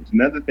changed.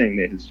 Another thing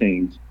that has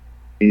changed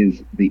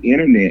is the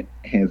internet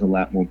has a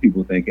lot more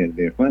people thinking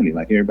they're funny.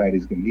 Like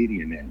everybody's a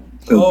comedian now.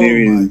 So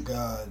my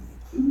God.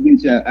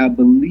 Which I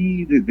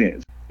believe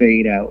that's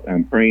fade out.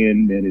 I'm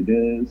praying that it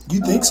does. You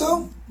think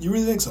so? You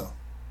really think so?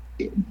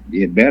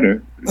 It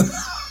better.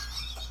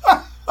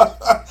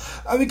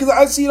 I mean, because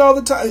I see it all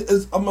the time.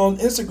 I'm on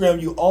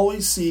Instagram. You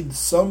always see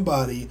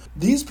somebody.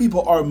 These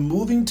people are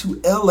moving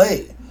to LA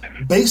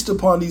based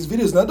upon these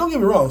videos. Now, don't get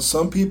me wrong.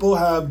 Some people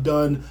have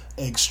done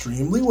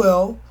extremely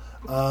well.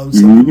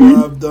 Some people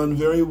have done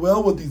very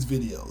well with these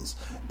videos.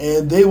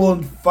 And they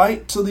will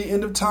fight till the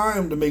end of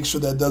time to make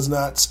sure that does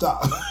not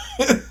stop.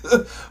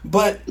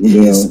 But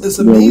it's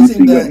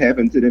amazing that what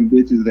happened to them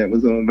bitches that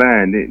was on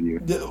Vine, didn't you?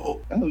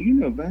 You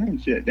know,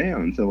 Vine shut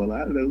down. So a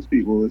lot of those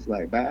people, it's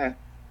like, bye.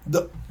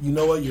 You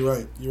know what? You're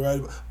right. You're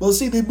right. Well,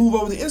 see, they moved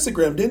over to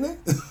Instagram,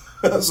 didn't they?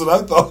 That's what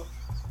I thought.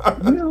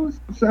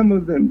 Some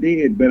of them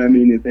did, but I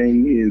mean, the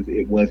thing is,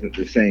 it wasn't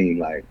the same.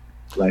 Like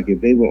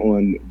if they were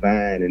on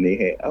Vine and they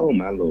had, oh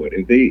my Lord,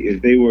 if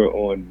they were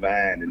on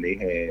Vine and they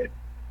had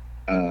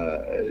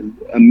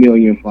 1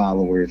 million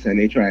followers and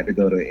they tried to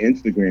go to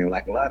Instagram,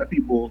 like a lot of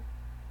people,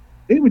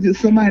 they were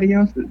just somebody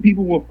else that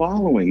people were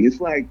following.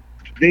 It's like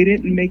they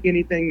didn't make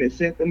anything that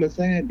set them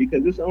aside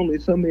because there's only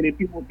so many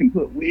people can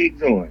put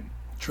wigs on.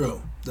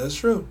 True. That's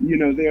true. You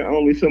know, there are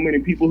only so many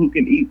people who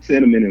can eat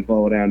cinnamon and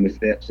fall down the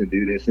steps and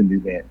do this and do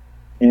that.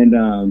 And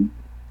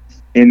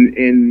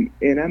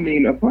I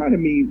mean, a part of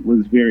me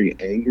was very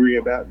angry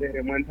about that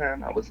at one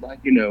time. I was like,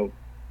 you know,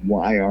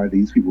 why are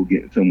these people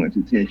getting so much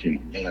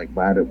attention? Like,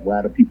 why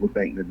do people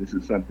think that this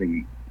is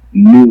something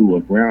new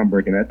or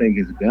groundbreaking? I think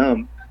it's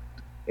dumb.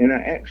 And I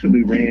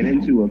actually ran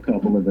into a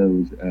couple of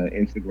those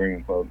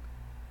Instagram folks.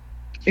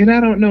 And I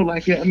don't know,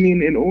 like, I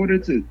mean, in order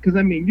to, because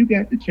I mean, you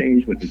got to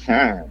change with the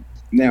times.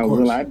 Now,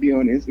 will I be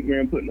on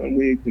Instagram putting on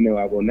wigs? No,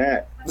 I will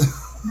not.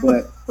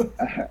 But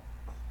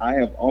I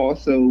have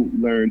also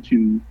learned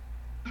to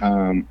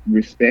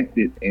respect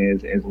it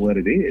as what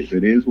it is.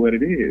 It is what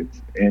it is.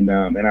 And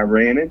I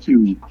ran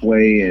into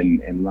Quay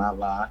and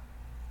Lala,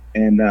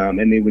 and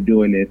they were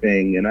doing their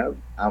thing. And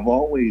I've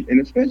always,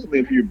 and especially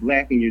if you're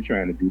Black and you're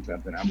trying to do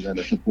something, I'm going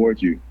to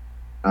support you.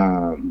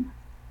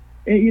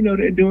 And you know,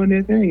 they're doing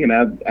their thing, and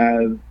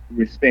I've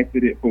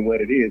respected it for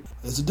what it is.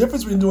 There's a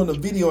difference between doing a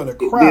video in a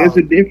crowd. There's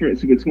a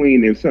difference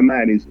between if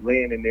somebody's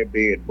laying in their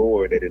bed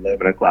bored at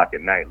 11 o'clock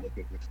at night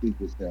looking for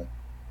stupid stuff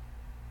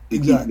to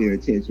keep their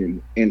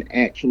attention, and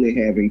actually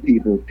having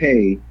people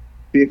pay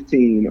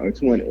 15 or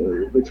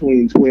 20,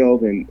 between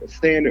 12 and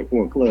standard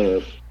for a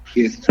club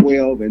is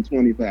 $12 and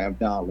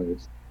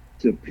 $25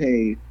 to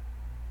pay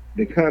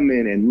to come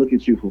in and look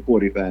at you for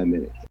 45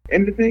 minutes.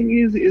 And the thing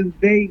is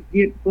they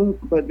get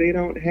booked, but they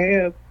don't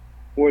have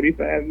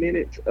 45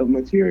 minutes of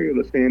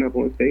material to stand up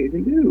on stage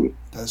and do.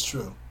 That's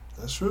true.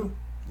 That's true.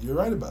 You're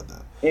right about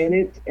that.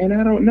 And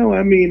I don't know.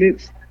 I mean,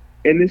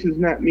 and this is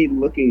not me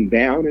looking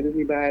down at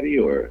anybody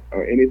or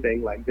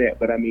anything like that,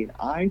 but I mean,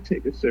 I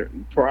take a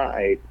certain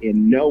pride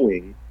in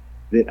knowing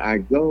that I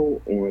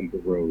go on the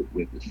road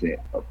with a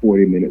set of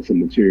 40 minutes of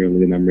material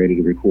and then I'm ready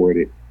to record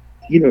it.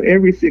 You know,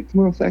 every 6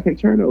 months I can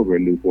turn over a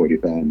new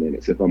 45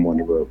 minutes if I'm on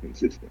the road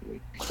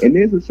consistently. And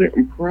there's a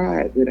certain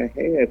pride that I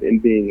have in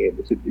being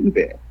able to do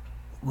that.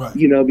 Right.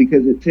 You know,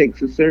 because it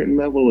takes a certain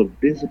level of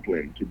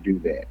discipline to do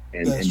that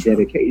and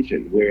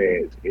dedication.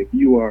 Whereas if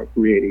you are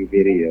creating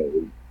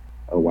videos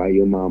while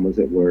your mama's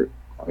at work,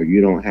 or you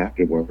don't have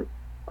to work,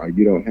 or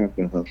you don't have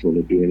to hustle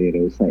to do any of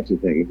those types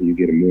of things, and you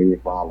get 1 million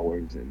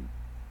followers and,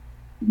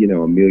 you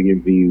know, 1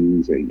 million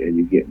views and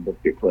you get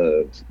booked at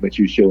clubs, but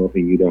you show up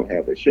and you don't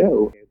have a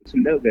show, to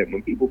know that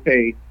when people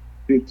pay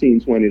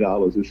 $15,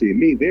 $20 to see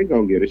me, they're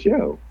going to get a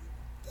show.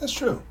 That's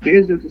true.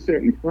 There's just a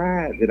certain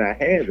pride that I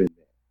have in that.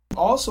 You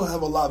also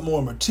have a lot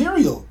more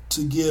material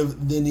to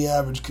give than the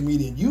average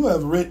comedian. You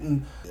have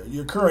written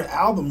your current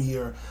album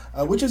here,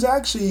 which is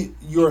actually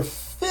your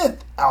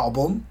 5th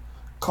album,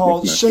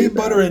 called Shea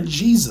Butter and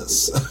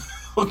Jesus.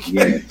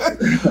 Okay.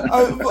 Yes.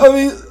 I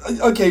mean,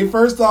 okay,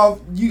 first off,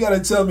 you got to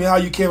tell me how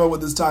you came up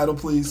with this title,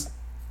 please.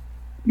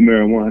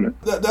 Marijuana.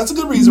 That's a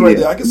good reason right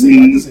there. I can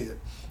see it.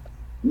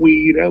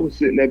 Weed. I was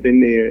sitting up in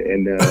there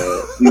and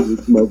we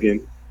was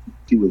smoking.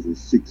 She was a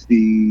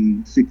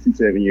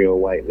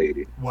 67-year-old white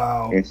lady.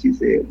 Wow. And she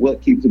said,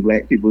 what keeps the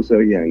Black people so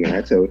young? And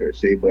I told her,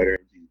 Shea Butter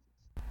and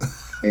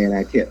Jesus. And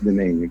I kept the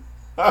name.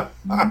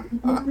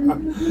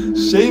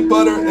 Shea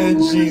Butter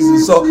and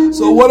Jesus.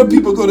 So what are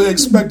people going to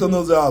expect on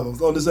this album?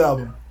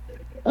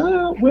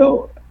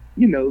 Well,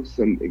 you know,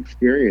 some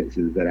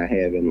experiences that I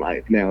have in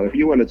life. Now, if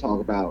you want to talk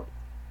about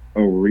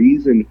a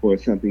reason for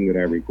something that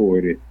I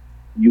recorded,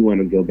 you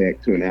want to go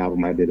back to an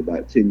album I did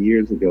about 10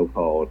 years ago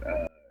called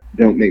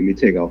Don't Make Me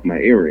Take Off My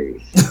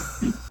Earrings.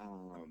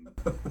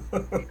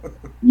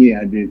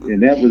 Yeah, I did.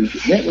 And that was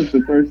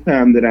the first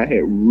time that I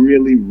had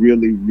really,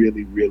 really,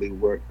 really, really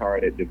worked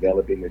hard at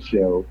developing a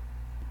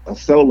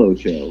solo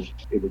show.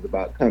 It was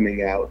about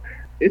coming out.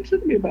 It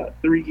took me about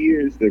 3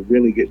 years to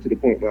really get to the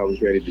point where I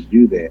was ready to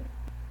do that,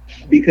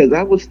 because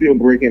I was still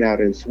breaking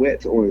out in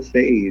sweats on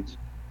stage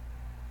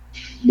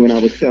when I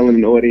was telling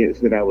an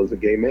audience that I was a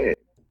gay man.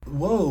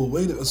 Whoa,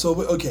 wait a minute.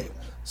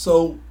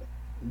 So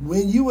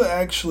when you were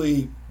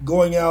actually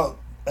going out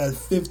at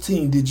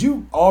 15, did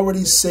you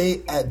already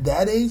say at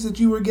that age that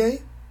you were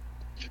gay?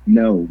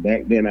 No,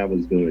 back then I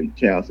was doing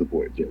child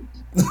support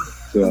jokes.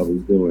 So I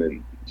was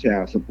doing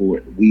child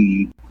support,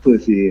 weed,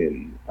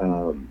 pussy,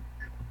 and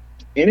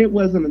it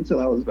wasn't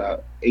until I was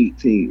about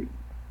 18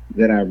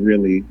 that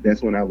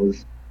that's when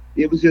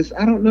it was just,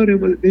 I don't know,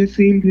 there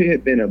seemed to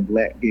have been a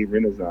Black gay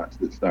renaissance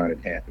that started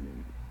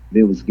happening.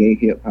 There was gay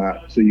hip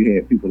hop, so you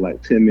had people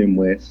like Tim and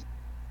West.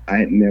 I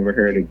had never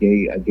heard a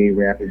gay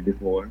rapper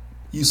before.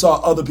 You saw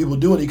other people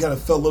doing it, you kind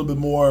of felt a little bit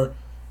more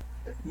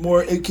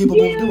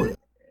capable of doing it.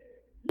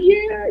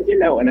 Yeah,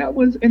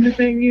 and the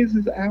thing is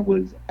I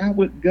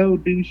would go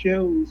do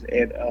shows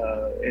at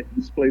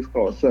this place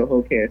called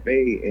Soho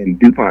Cafe in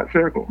DuPont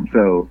Circle.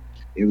 So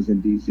it was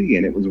in DC,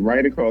 and it was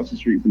right across the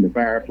street from the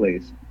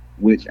Fireplace,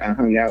 which I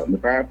hung out in. The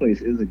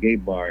Fireplace is a gay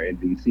bar in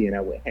DC, and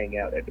I would hang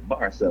out at the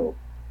bar. So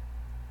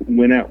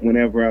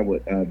whenever I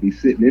would be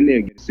sitting in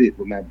there, sit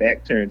with my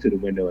back turned to the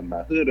window and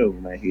my hood over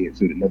my head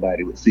so that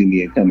nobody would see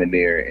me and come in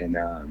there and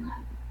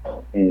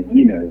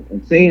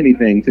say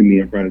anything to me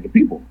in front of the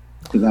people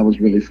because I was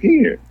really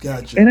scared.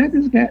 Gotcha. And I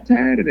just got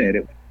tired of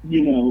that.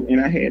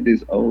 And I had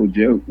this old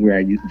joke where I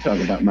used to talk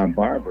about my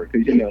barber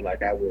because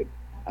like I would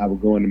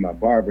go into my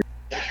barber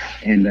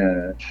and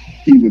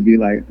he would be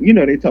like,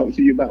 they talk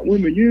to you about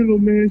women,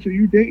 man, so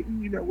you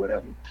dating,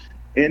 whatever.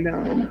 And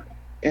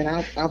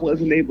I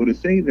wasn't able to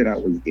say that I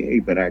was gay,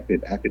 but I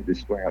could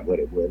describe what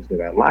it was that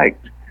I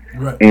liked.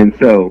 Right. And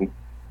so,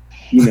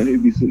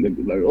 he'd be sitting there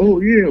be like, oh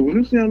yeah, well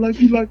it sounds like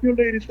you like your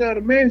lady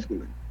sounded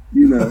masculine,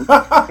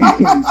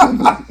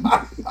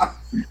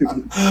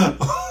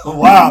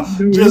 Wow,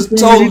 just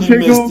totally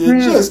missed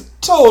it.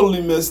 Just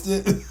totally missed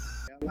it.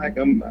 I like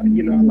them, I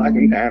like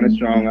them kind of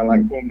strong. I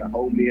like for them to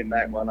hold me at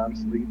night while I'm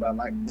asleep. I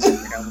like for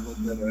them to have a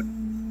little bit of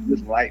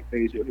this light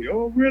facial hair.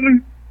 Oh really?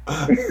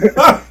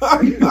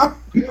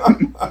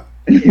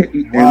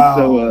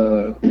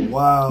 Wow.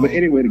 Wow. But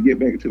anyway, to get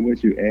back to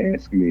what you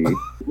asked me,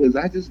 was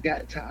I just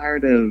got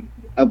tired of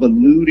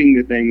alluding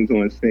to things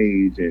on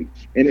stage, and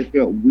it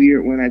felt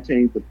weird when I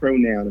changed the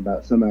pronoun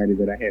about somebody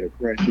that I had a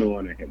crush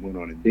on or had went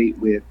on a date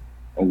with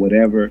or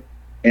whatever,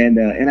 and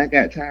I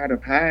got tired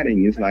of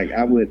hiding. It's like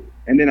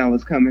and then I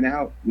was coming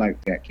out,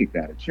 like got kicked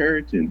out of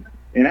church, and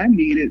I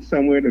needed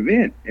somewhere to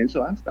vent. And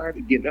so I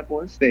started getting up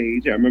on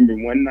stage. I remember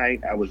one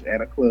night I was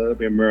at a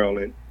club in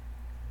Maryland,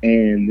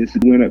 and this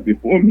went up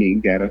before me,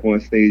 got up on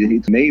stage, and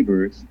his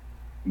neighbors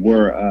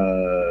were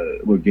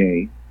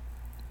gay,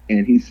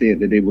 and he said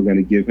that they were going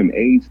to give him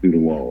AIDS through the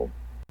wall.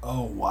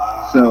 Oh,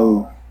 wow.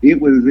 So it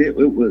was,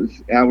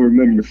 I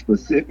remember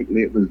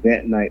specifically, it was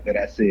that night that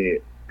I said,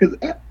 because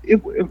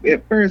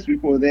at first,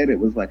 before that, it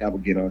was like I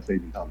would get on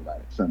stage and talk about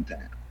it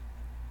sometime.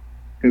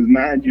 Because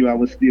mind you, I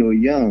was still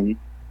young,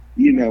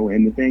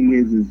 and the thing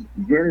is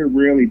very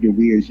rarely do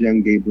we as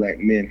young gay black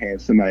men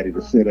have somebody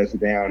to sit us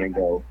down and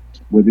go,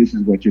 well, this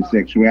is what your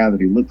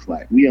sexuality looks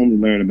like. We only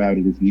learn about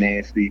it as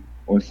nasty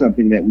or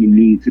something that we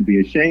need to be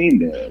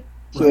ashamed of.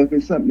 So if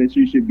it's something that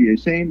you should be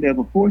ashamed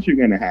of course you're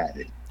going to hide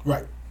it.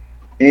 Right.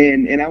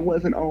 And I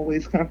wasn't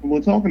always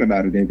comfortable talking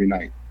about it every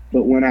night.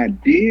 But when I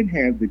did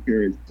have the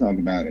courage to talk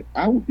about it,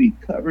 I would be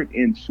covered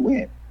in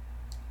sweat.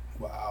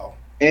 Wow.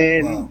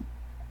 And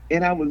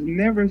I was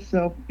never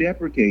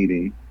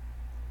self-deprecating,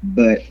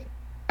 but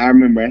I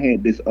remember I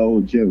had this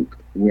old joke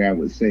where I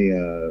would say,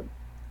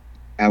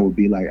 I would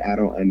be like, I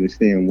don't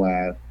understand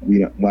why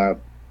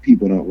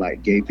people don't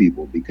like gay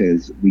people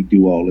because we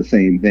do all the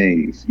same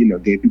things.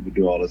 Gay people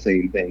do all the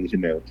same things.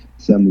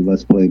 Some of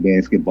us play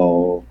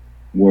basketball,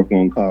 work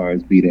on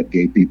cars, beat up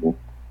gay people.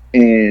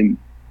 And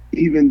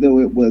even though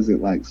it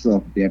wasn't like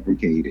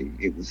self-deprecating,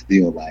 it was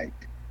still like,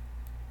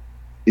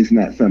 it's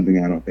not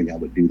something I don't think I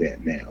would do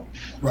that now.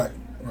 Right.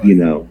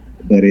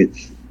 But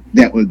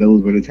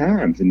those were the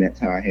times, and that's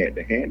how I had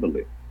to handle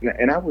it.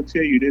 And I will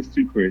tell you this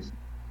too, Chris,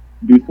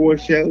 before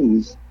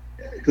shows,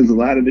 because a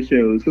lot of the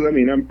shows, because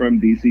I'm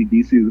from DC.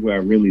 DC is where I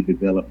really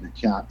developed the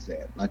chops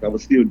at. Like I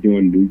was still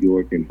doing New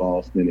York and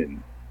Boston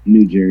and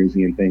New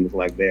Jersey and things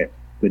like that.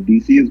 But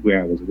DC is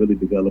where I was really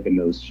developing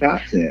those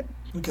chops at.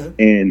 Okay.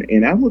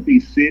 And I would be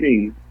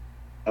sitting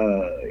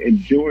in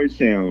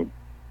Georgetown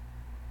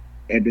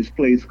at this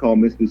place called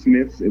Mr.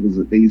 Smith's.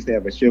 They used to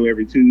have a show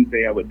every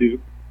Tuesday I would do.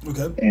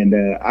 Okay. And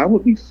I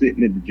would be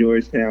sitting at the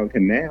Georgetown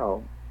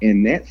Canal,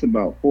 and that's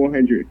about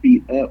 400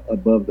 feet up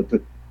above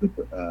the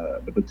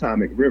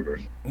Potomac River,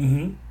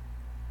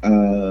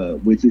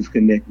 which is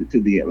connected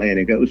to the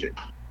Atlantic Ocean.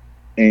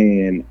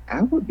 And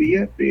I would be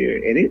up there,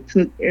 and it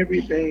took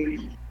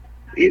everything.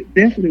 It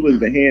definitely was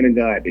the hand of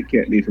God that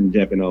kept me from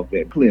jumping off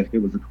that cliff.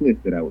 It was a cliff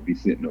that I would be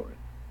sitting on.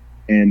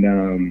 And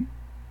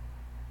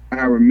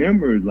I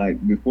remember,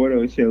 like, before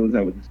those shows,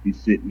 I would just be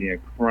sitting there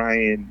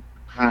crying,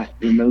 hot,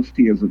 and those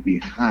tears would be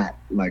hot.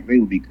 Like, they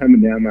would be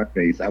coming down my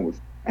face. I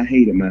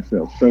hated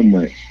myself so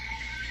much.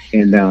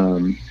 And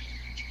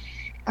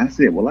I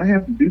said, well, I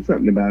have to do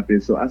something about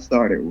this. So I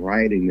started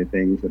writing the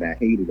things that I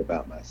hated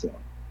about myself.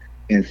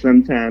 And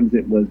sometimes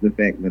it was the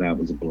fact that I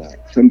was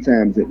black.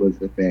 Sometimes it was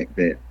the fact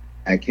that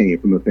I came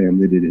from a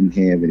family that didn't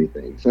have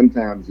anything.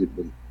 Sometimes it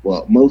was,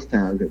 most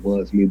times it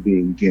was me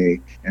being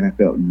gay, and I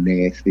felt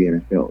nasty,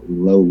 and I felt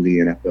lowly,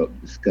 and I felt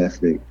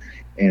disgusting.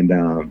 And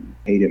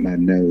hated my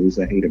nose.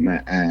 I hated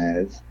my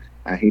eyes.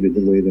 I hated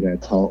the way that I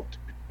talked.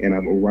 And I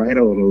would write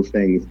all those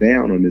things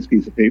down on this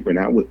piece of paper, and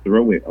I would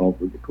throw it off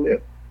of the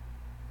cliff.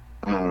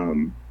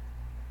 And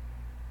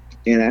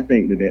I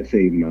think that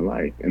saved my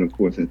life. And of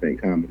course, I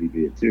think comedy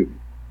did too.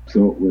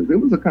 So it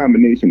was a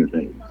combination of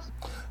things.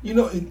 You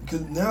know,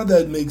 cause now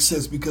that makes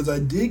sense because I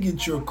did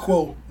get your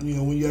quote. You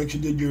know, when you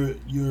actually did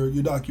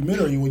your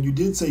documentary, when you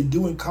did say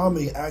doing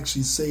comedy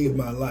actually saved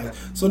my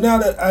life. So now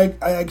that I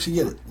actually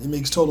get it, it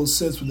makes total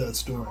sense with that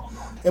story.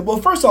 And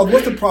well, first off,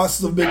 what's the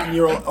process of making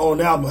your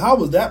own album? How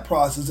was that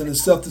process in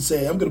itself to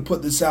say I'm going to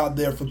put this out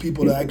there for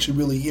people to actually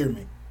really hear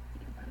me?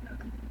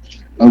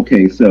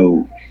 Okay,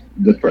 so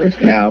the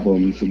first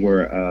albums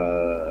were,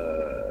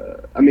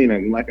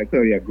 like I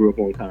tell you, I grew up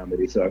on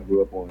comedy, so I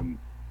grew up on,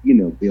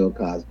 Bill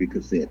Cosby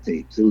cassette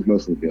tapes. It was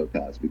mostly Bill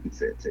Cosby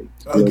cassette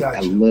tapes. Oh,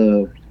 gotcha.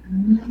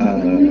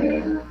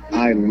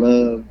 I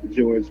loved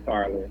George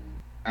Carlin.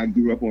 I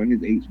grew up on his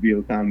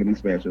HBO comedy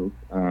specials,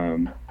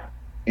 and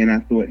I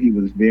thought he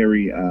was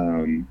very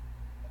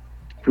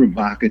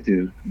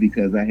provocative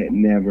because I had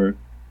never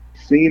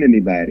seen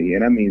anybody,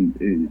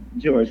 and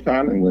George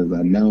Carlin was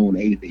a known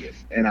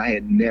atheist, and I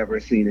had never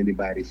seen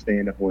anybody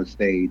stand up on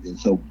stage and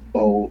so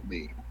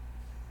boldly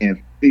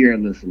and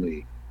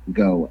fearlessly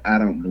go, I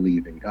don't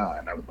believe in God.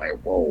 And I was like,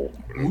 whoa.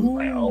 It was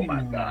like, oh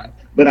my God.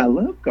 But I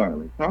love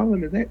Carlin.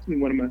 Carlin is actually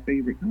one of my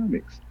favorite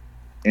comics.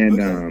 And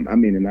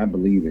and I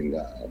believe in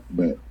God,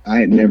 but I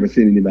had never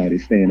seen anybody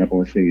stand up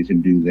on stage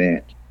and do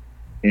that.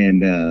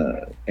 And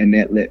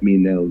that let me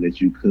know that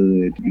you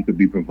could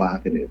be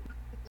provocative.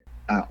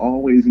 I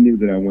always knew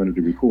that I wanted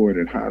to record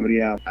a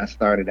comedy album. I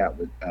started out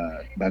with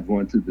by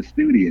going to the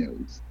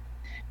studios,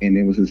 and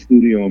there was a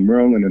studio in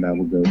Maryland that I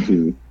would go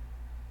to,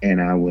 and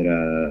I would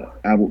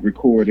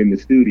record in the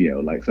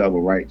studio. So I would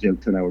write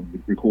jokes and I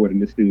would record in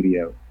the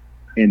studio.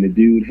 And the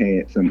dude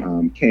had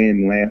some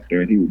canned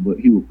laughter, and he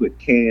would put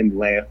canned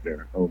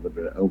laughter over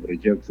the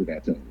jokes that I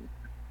told.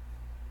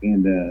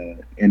 And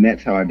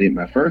that's how I did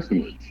my first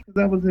ones.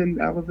 Because I was in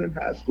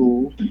high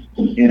school,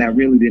 and I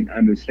really didn't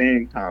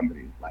understand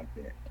comedy like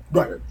that.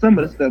 Right. Some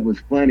of the stuff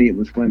was funny. It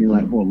was funny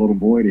like for a little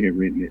boy to have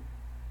written it,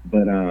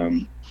 but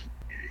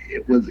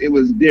it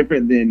was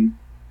different than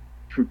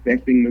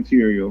perfecting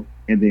material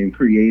and then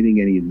creating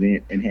an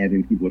event and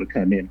having people to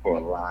come in for a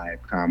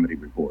live comedy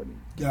recording.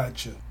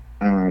 Gotcha.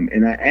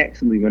 And I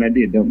actually, when I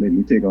did "Don't Make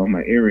Me Take Off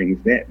My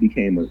Earrings," that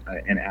became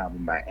an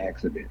album by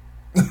accident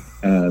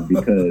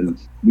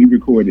because we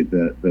recorded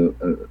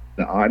the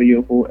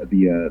audio for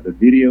the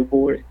video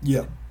for it.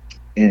 Yeah.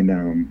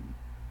 And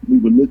we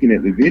were looking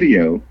at the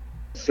video.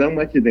 So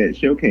much of that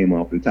show came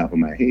off the top of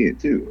my head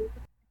too,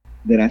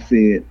 that I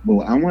said,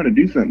 well, I want to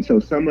do something. So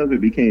some of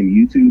it became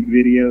YouTube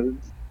videos.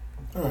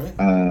 All right.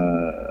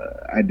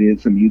 I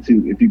did some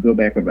YouTube. If you go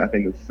back, I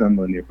think it's some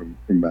on there from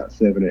about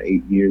 7 or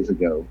 8 years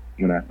ago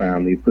when I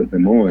finally put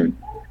them on,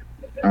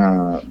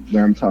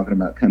 where I'm talking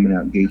about coming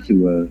out gay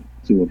to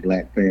a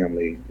black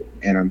family,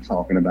 and I'm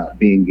talking about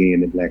being gay in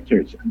the black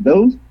church.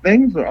 Those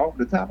things are off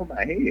the top of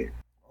my head.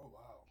 Oh,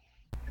 wow.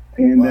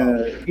 And,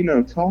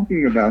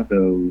 talking about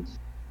those,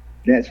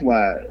 that's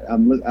why I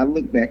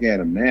look back at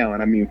them now,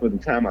 and for the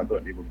time I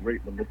thought they were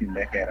great, but looking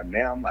back at them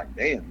now, I'm like,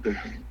 damn, because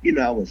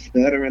I was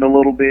stuttering a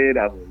little bit.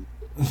 I was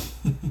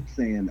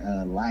saying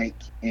and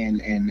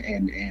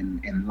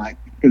like,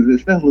 because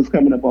this stuff was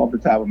coming up off the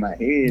top of my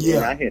head,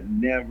 and I had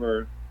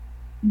never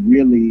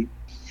really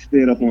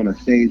stood up on a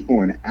stage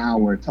for an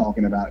hour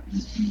talking about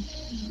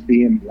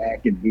being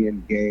black and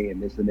being gay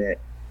and this and that,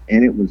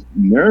 and it was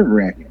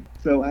nerve-wracking.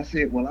 So I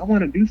said, well, I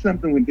want to do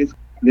something with this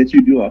that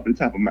you do off the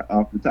top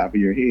of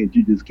your head.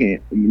 You just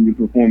can't. When you're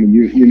performing,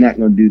 you're not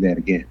going to do that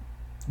again.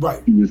 Right.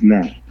 You're just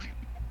not.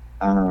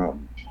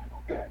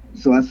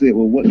 So I said,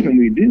 well, what can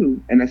we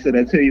do? And I said,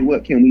 I tell you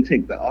what, can we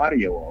take the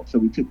audio off? So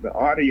we took the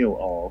audio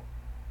off,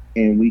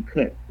 and we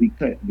cut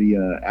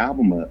the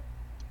album up,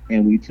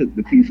 and we took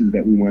the pieces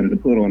that we wanted to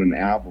put on an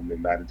album.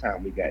 And by the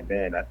time we got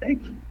done, I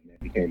think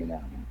it became an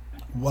album.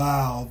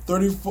 Wow,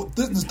 34.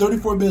 This is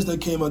 34 minutes that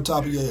came on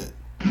top of your head.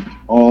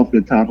 Off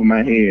the top of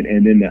my head,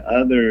 and then the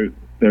other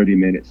 30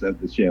 minutes of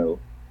the show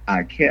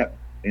I kept,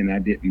 and I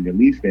didn't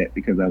release that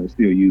because I was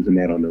still using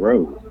that on the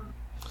road.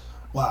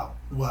 Wow,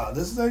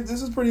 this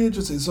is pretty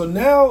interesting. So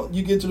now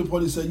you get to the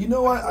point you say, you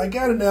know what, I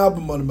got an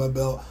album under my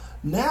belt.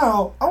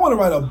 Now I want to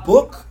write a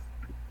book.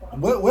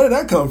 Where did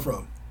that come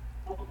from?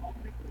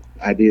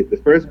 I did. The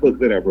first book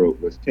that I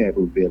wrote was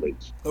Taboo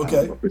Village.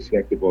 Okay. A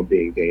perspective on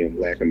being gay in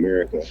Black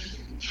America.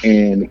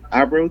 And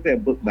I wrote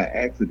that book by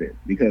accident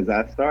because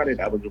I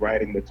was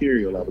writing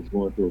material. I was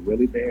going through a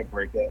really bad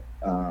breakup.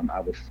 I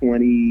was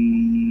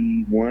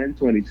 21,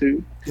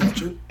 22.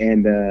 Gotcha.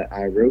 And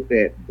I wrote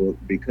that book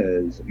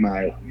because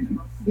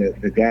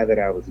the guy that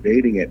I was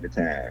dating at the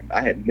time,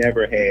 I had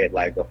never had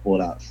like a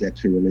full out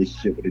sexual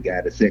relationship with a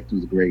guy. The sex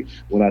was great.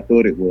 Well, I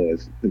thought it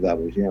was because I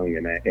was young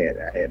and I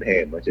hadn't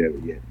had much of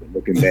it yet. But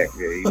looking back,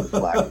 he was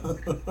fine.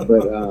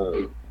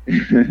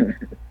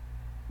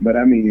 But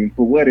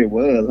for what it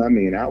was,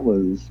 I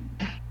was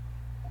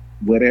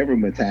whatever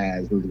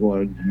Mataz was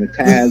going,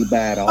 Mataz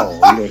by it all.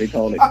 They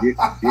call it dick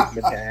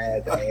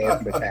Mataz,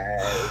 ass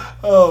Mataz.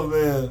 Oh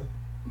man.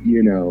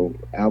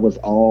 I was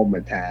all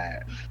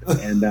Mataz.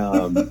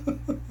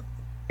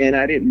 And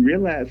I didn't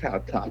realize how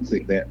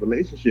toxic that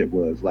relationship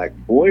was. Like,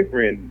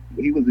 boyfriend,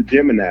 he was a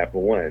Gemini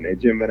for one, and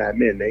Gemini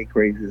men, they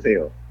crazy as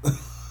hell.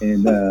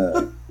 And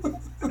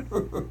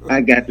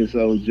I got this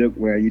old joke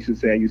where I used to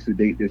say I used to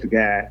date this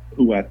guy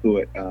who I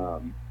thought,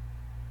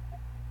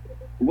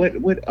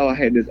 I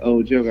had this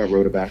old joke I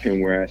wrote about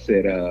him where I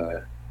said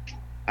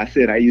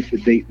I used to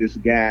date this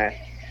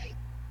guy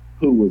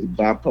who was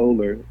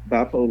bipolar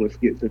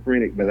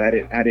schizophrenic, but I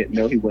didn't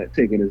know he wasn't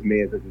taking his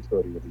meds. I just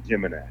thought he was a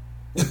Gemini.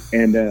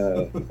 And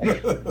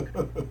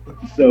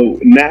so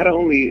not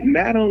only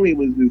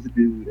was this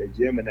dude a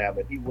Gemini,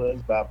 but he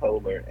was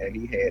bipolar and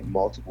he had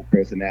multiple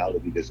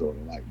personality disorder.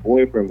 Like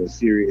boyfriend was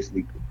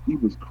he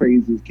was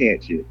crazy as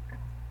cat shit.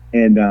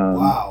 And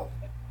wow.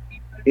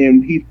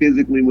 And he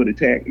physically would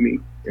attack me,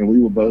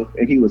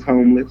 and he was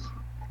homeless.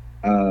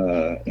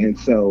 And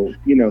so,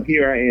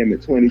 here I am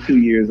at 22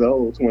 years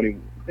old, I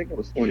think I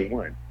was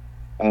 21,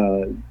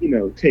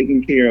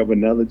 taking care of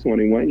another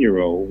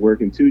 21-year-old,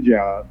 working 2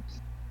 jobs.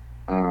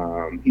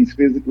 He's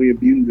physically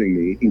abusing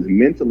me. He's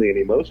mentally and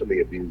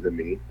emotionally abusing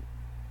me.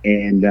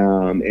 And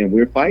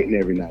we're fighting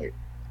every night.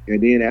 And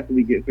then after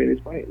we get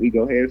finished fighting, we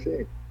go have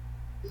sex.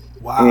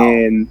 Wow.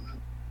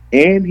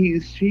 And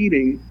he's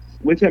cheating,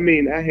 which, I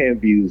have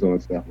views on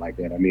stuff like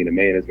that. A man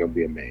is going to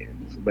be a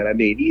man. But,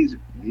 he's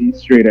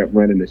straight up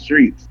running the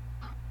streets.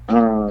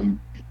 And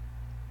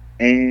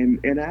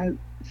I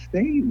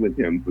stayed with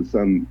him for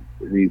some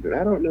reason.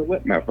 I don't know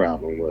what my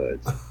problem was.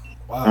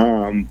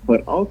 Wow.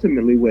 But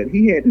ultimately, what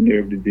he had the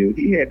nerve to do,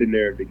 he had the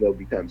nerve to go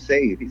become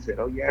saved. He said,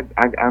 "Oh yeah,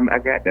 I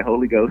got the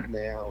Holy Ghost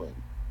now, and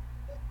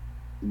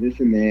this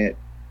and that."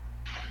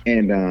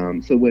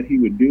 And so what he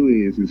would do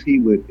is he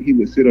would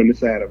sit on the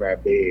side of our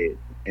bed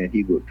and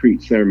he would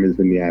preach sermons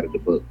to me out of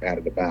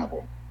the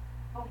Bible.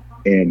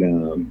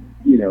 And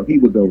he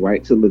would go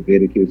right to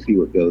Leviticus. He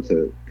would go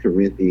to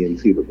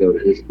Corinthians. He would go to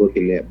this book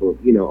and that book.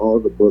 All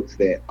the books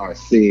that are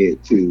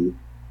said to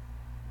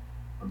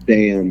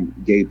damn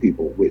gay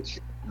people, which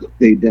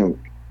they don't.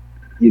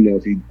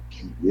 The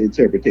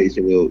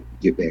interpretation, we'll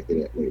get back to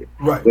that later.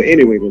 Right. But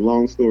anyway, the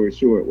long story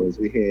short was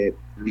we had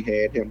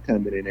him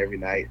coming in every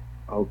night.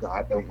 Oh,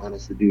 God don't want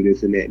us to do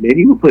this and that. And then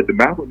he would put the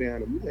Bible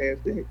down and we'd have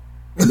sex.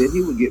 And then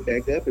he would get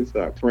back up and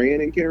start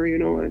praying and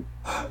carrying on.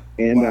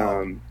 And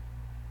wow. And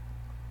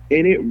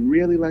it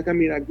really,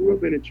 I grew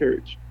up in a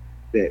church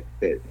that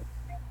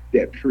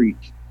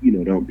preached,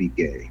 don't be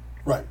gay.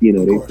 Right.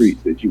 They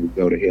preached that you would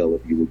go to hell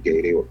if you were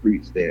gay. They would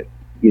preach that,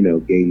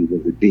 gay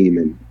was a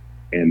demon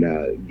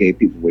and gay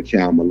people were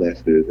child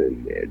molesters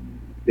and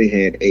they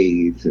had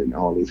AIDS and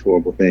all these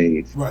horrible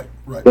things. Right.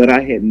 But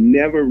I had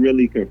never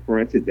really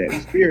confronted that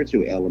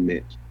spiritual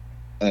element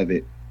of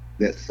it,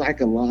 that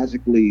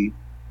psychologically,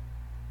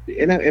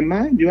 and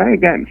mind you, I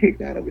had gotten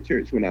kicked out of a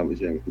church when I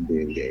was young for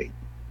being gay.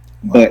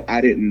 Wow. But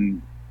I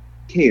didn't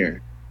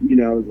care.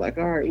 I was like,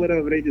 all right,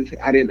 whatever.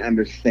 I didn't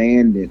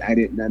understand it. I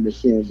didn't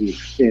understand the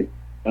extent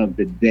of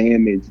the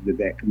damage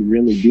that can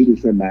really do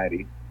to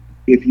somebody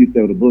if you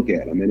throw the book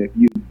at them. And if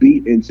you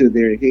beat into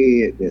their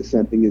head that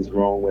something is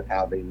wrong with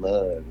how they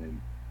love. And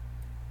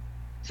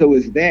so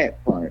it's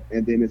that part.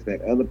 And then it's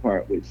that other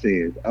part which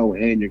says, oh,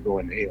 and you're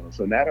going to hell.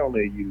 So not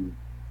only are you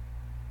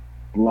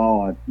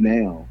flawed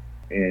now,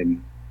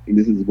 and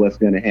this is what's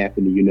going to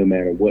happen to you no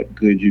matter what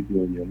good you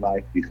do in your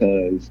life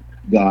because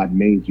God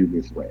made you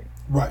this way.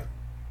 Right.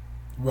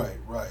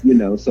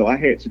 So I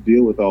had to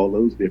deal with all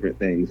those different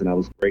things, and I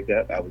was break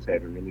up. I was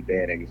having really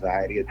bad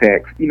anxiety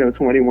attacks.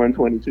 21,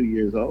 22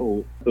 years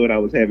old, thought I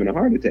was having a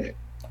heart attack.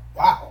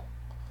 Wow.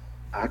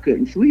 I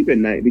couldn't sleep at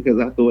night because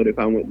I thought if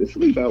I went to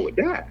sleep, I would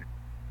die.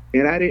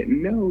 And I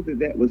didn't know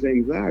that was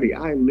anxiety.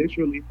 I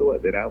literally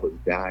thought that I was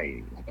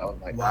dying. I was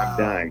like, wow. I'm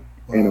dying.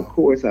 Wow. And of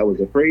course, I was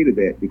afraid of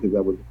that because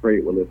I was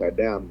afraid, well, if I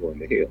die, I'm going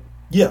to hell.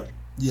 Yeah.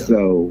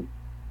 So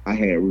I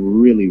had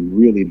really,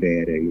 really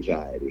bad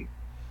anxiety.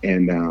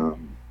 And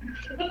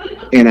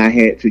I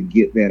had to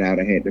get that out.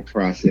 I had to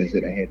process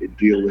it. I had to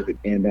deal with it.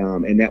 And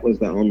that was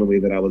the only way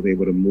that I was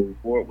able to move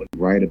forward, was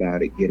write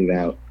about it, get it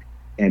out.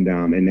 And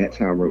that's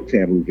how I wrote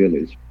Taboo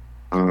Village.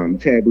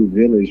 Taboo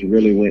Village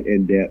really went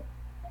in depth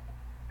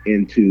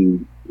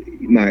into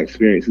my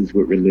experiences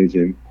with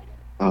religion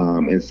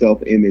and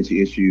self-image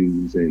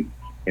issues and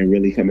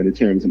really coming to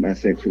terms with my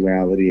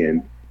sexuality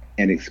and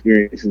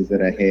experiences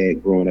that I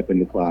had growing up in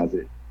the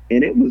closet.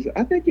 And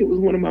I think it was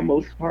one of my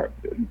most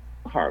heartfelt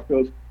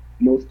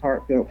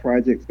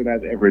projects that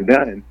I've ever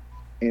done,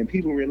 and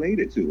people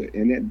related to it.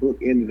 And that book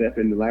ended up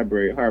in the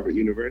library at Harvard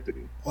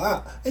University.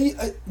 Wow.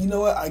 And you know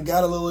what? I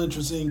got a little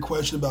interesting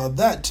question about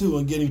that too,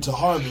 and getting to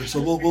Harvard.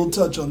 So we'll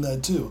touch on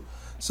that too.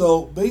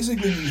 So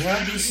basically, you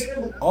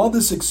have all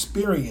this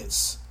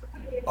experience,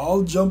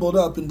 all jumbled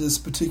up in this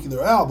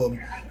particular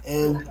album,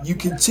 and you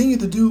continue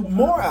to do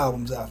more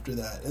albums after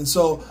that. And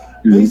so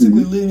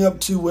basically, leading up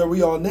to where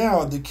we are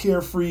now, the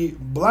Carefree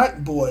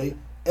Black Boy,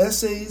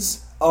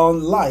 Essays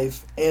on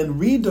Life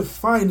and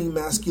Redefining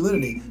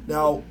Masculinity.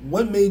 Now,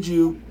 what made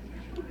you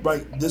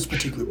write this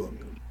particular book?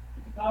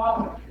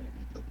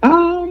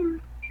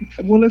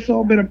 Well, it's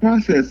all been a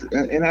process,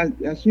 and I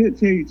should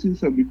tell you too.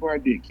 So before I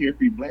did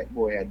Carefree Black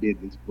Boy, I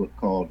did this book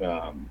called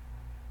Ebonic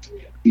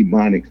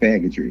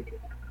Faggotry.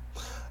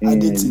 And, I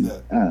did see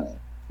that.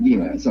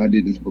 So I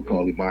did this book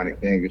called Ebonic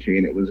Faggotry,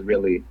 and it was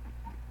really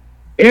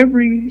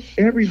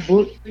every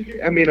book.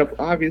 I mean,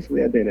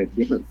 obviously, I've been at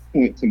different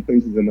points and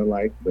places in my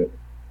life, but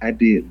I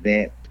did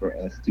that for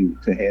us to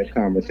have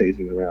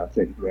conversations around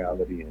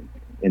sexuality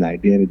and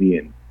identity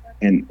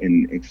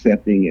and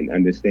accepting and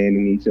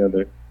understanding each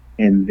other.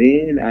 And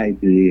then I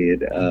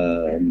did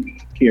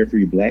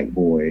Carefree Black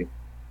Boy.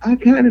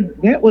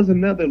 That was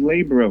another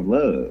labor of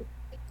love.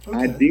 Okay.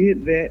 I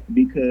did that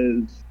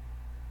because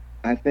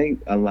I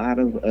think a lot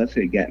of us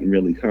had gotten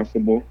really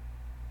comfortable.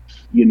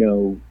 You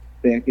know,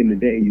 back in the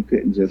day, you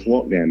couldn't just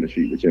walk down the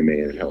street with your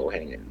man and hold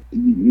hands.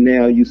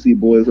 Now you see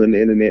boys on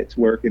the internet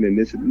twerking and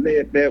this and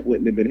that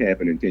wouldn't have been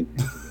happening 10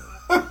 years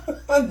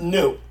ago.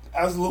 No,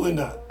 absolutely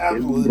not.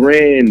 Absolutely It's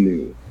brand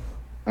new.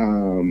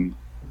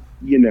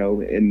 You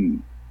know,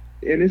 and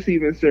it's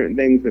even certain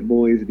things that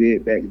boys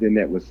did back then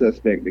that was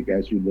suspect that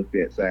got you looked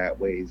at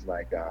sideways,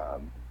 like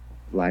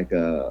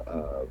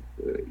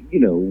you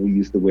know, we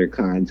used to wear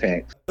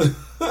contacts.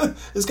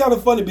 It's kind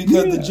of funny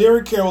because the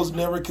Jerry Curl was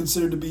never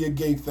considered to be a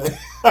gay thing.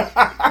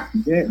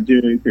 that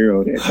Jerry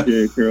Curl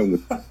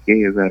was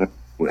gay as out of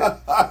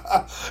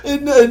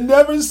it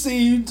never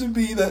seemed to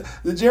be that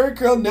the Jerry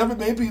Curl never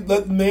made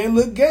the man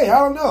look gay. I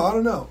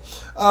don't know.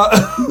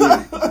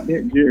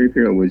 That Jerry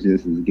Curl was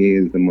just as gay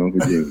as the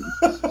month of June.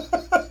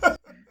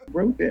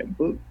 Wrote that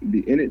book,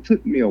 and it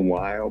took me a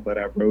while, but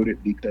I wrote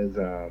it because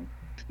I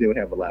still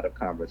have a lot of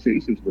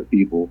conversations with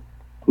people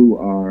who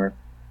are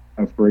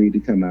afraid to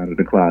come out of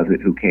the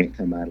closet, who can't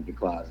come out of the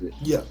closet.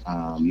 Yeah.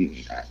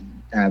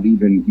 I've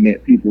even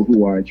met people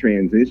who are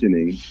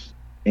transitioning,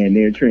 and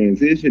they're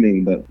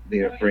transitioning, but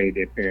they're afraid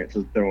their parents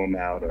will throw them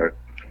out or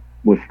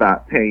will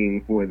stop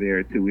paying for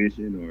their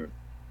tuition or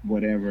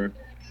whatever.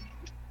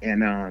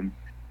 And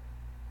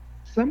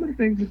some of the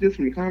things are just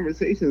from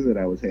conversations that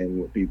I was having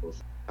with people.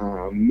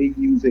 Me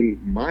using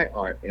my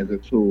art as a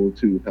tool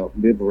to help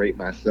liberate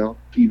myself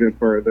even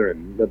further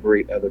and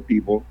liberate other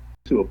people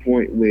to a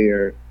point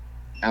where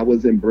I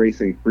was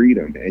embracing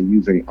freedom and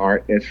using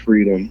art as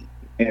freedom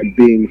and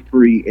being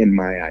free in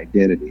my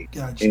identity.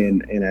 Gotcha.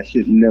 And I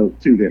should note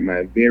too that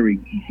my very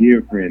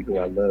dear friend who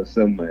I love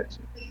so much,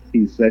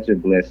 he's such a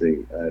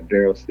blessing,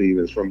 Daryl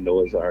Stevens from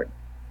Noah's Ark,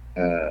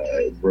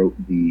 wrote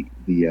the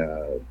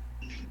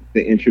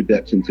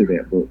introduction to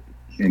that book,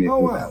 and it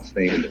was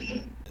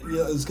outstanding.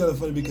 Yeah, it's kind of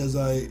funny because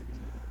I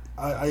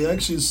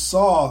actually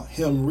saw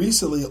him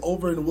recently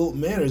over in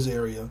Wilton Manors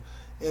area,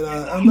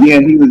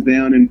 and he was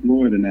down in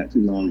Florida not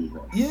too long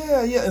ago.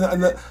 Yeah,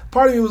 and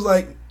part of me was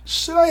like,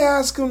 should I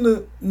ask him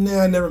to?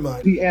 Nah, never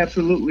mind. He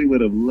absolutely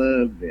would have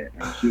loved that,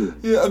 I'm sure.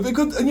 Yeah,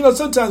 because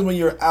sometimes when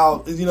you're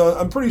out,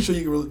 I'm pretty sure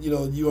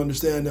you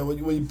understand that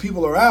when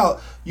people are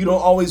out, you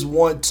don't always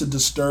want to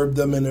disturb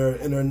them in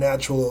their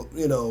natural,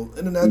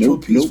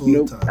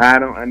 peaceful time. I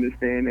don't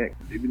understand that.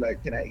 They'd be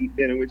like, "Can I eat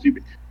dinner with you?"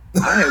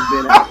 I have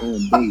been out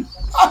on dates.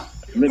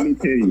 Let me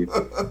tell you,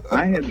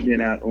 I have been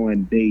out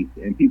on dates,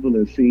 and people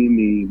have seen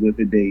me with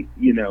a date,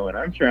 and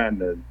I'm trying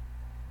to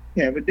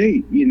have a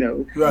date,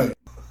 Right.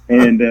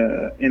 And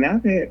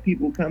I've had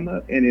people come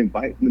up and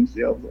invite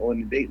themselves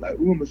on the date, like,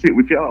 "Ooh, I'm gonna sit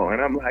with y'all,"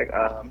 and I'm like,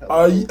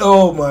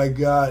 "Oh my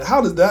God, how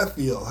does that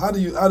feel? How do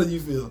you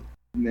feel?"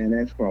 Man,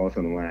 that's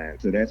crossing the line.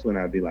 So that's when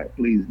I'd be like,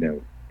 "Please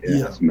don't."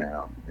 And I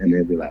smile, and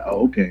they'd be like,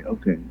 "Oh, okay,"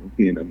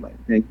 and I'm like,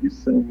 "Thank you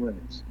so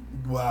much."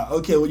 Wow.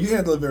 Okay. Well, you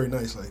handled it very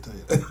nicely, I tell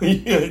you.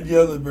 You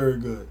handled it very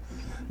good.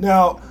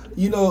 Now,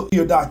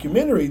 your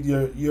documentary,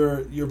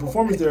 your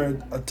performance there,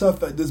 a tough.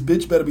 This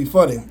bitch better be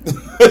funny.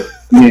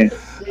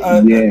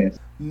 Yes.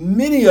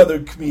 Many other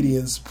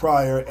comedians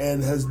prior,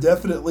 and has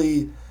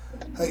definitely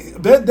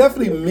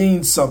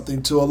means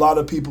something to a lot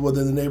of people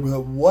within the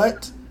neighborhood.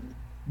 What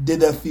did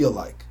that feel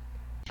like?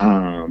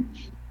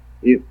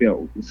 It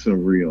felt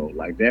surreal.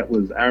 Like that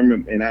was, I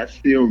remember, and I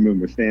still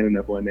remember standing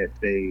up on that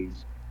stage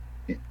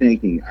and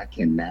thinking, I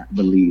cannot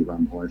believe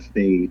I'm on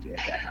stage at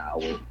the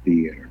Howard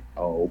Theater.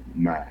 Oh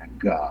my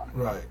God.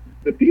 Right.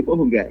 The people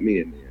who got me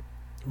in there.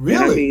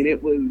 Really? And I mean,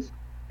 it was,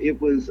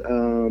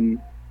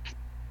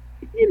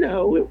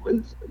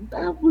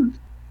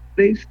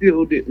 they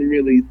still didn't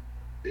really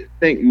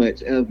think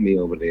much of me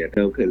over there,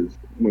 because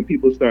when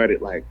people started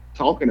like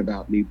talking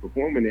about me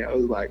performing there, I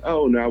was like,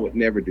 oh no, I would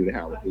never do the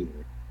Howard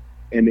Theater.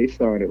 And they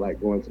started like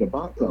going to the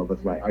box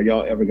office, like, are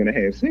y'all ever going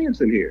to have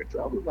Samson here?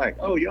 So I was like,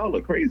 oh, y'all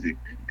are crazy.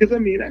 Because I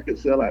mean, I could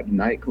sell out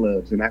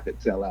nightclubs and I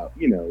could sell out,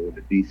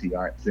 the DC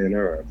Art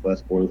Center or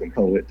Busboys and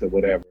Poets or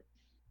whatever.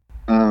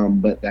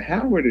 But the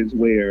Howard is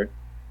where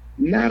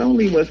not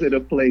only was it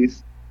a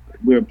place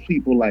where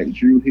people like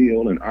Drew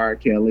Hill and R.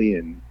 Kelly,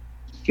 and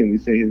can we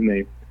say his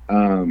name?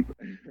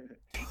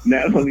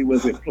 Not only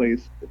was it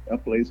a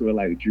place where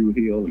like Drew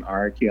Hill and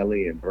R.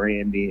 Kelly and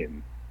Brandy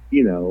and,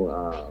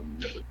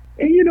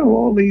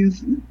 all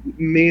these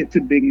mid to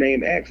big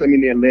name acts. I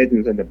mean, they're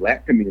legends in the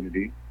Black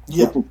community.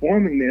 Yeah. But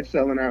performing there,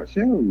 selling out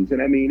shows.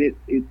 And I mean,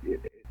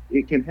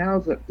 it can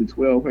house up to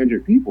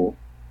 1,200 people.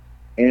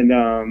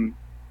 And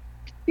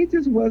it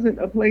just wasn't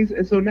a place.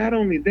 And so not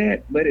only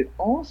that, but it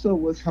also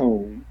was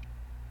home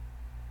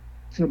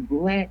to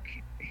Black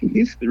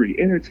history,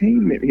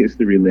 entertainment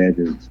history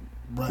legends.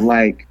 Right.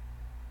 Like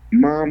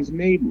Moms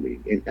Mabley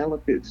and Ella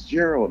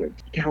Fitzgerald and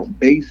Count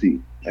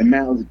Basie and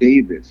Miles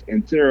Davis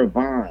and Sarah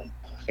Vaughan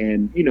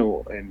and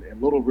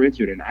and Little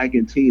Richard and Ike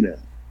and Tina.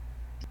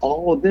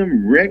 All of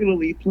them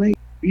regularly played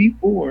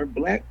before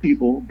black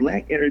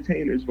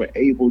entertainers were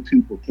able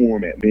to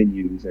perform at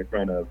venues in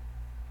front of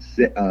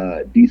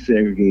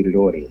desegregated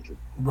audiences.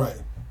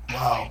 Right.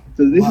 Wow.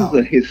 So this is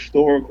a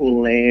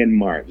historical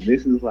landmark.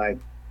 This is like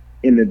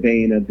in the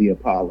vein of the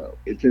Apollo.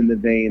 It's in the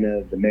vein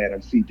of the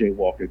Madam C.J.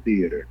 Walker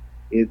Theater.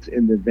 It's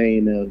in the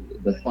vein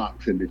of the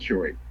Fox in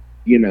Detroit.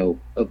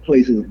 Of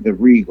places, the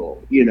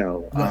Regal.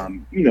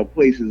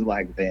 Places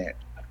like that.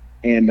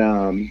 And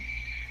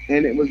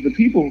it was the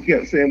people who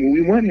kept saying, "Well,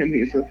 we want him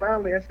here." So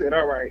finally, I said,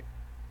 "All right."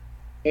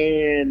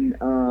 And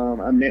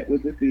I met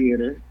with the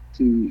theater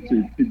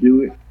to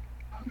do it.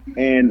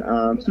 And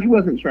she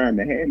wasn't trying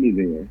to have me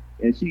there.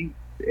 And she,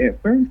 at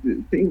first,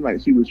 it seemed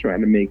like she was trying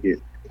to make it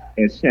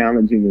as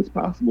challenging as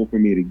possible for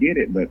me to get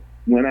it. But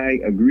when I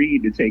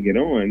agreed to take it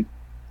on,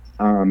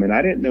 and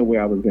I didn't know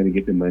where I was going to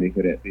get the money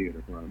for that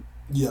theater from.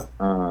 Yeah.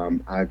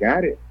 I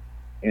got it.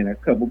 And a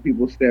couple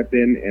people stepped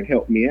in and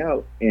helped me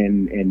out.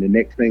 And the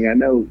next thing I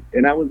know,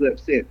 and I was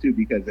upset too,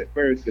 because at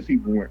first the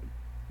people weren't,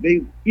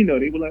 they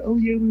were like, "Oh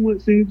yeah, we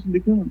want Samson to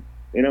come."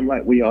 And I'm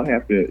like, well, y'all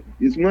have to,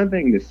 it's one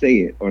thing to say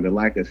it or to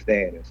like a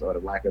status or to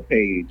like a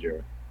page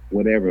or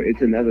whatever.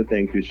 It's another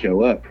thing to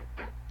show up.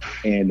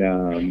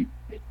 And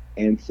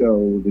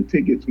so the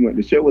tickets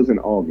the show was in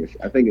August.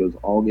 I think it was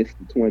August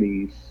the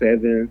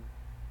 27th,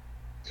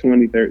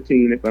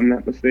 2013, if I'm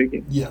not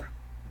mistaken. Yeah.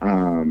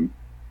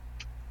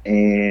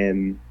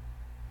 And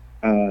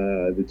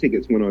the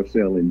tickets went on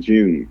sale in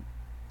June.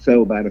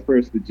 So by the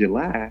 1st of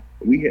July,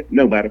 by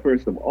the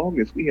 1st of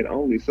August, we had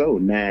only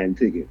sold 9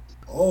 tickets.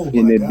 Oh,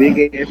 in the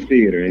big ass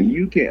theater, and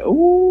you can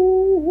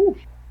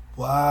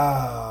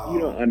wow, you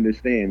don't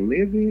understand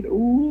Livid.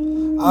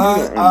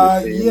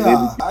 I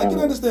can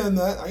understand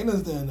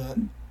that.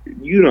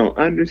 You don't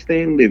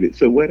understand Livid.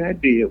 So what I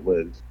did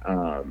was,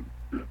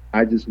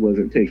 I just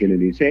wasn't taking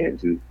any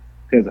chances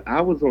because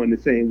I was on the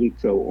same week.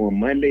 So on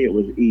Monday it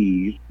was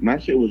Eve. My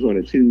show was on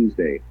a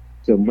Tuesday.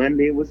 So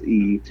Monday it was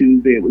Eve.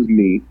 Tuesday it was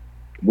me.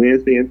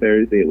 Wednesday and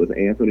Thursday it was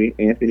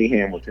Anthony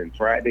Hamilton.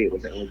 Friday it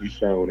was Angie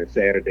Stone, and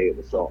Saturday it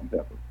was Salt and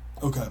Pepper.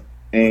 Okay.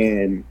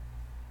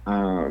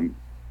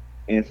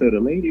 And so the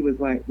lady was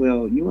like,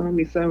 "Well, you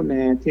only sold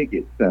 9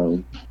 tickets,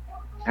 so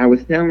I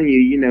was telling you,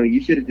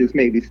 you should have just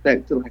maybe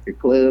stuck to like a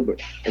club."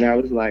 And I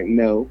was like,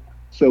 "No."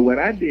 So what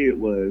I did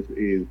was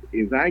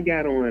I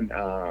got on,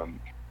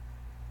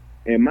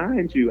 and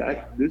mind you,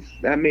 I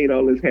made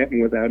all this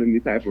happen without any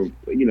type of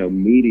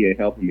media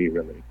helping me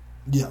really.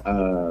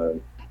 Yeah.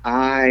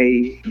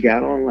 I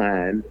got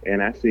online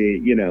and I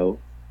said,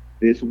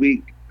 this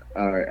week,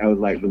 I was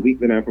like, the week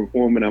that I'm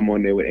performing, I'm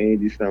on there with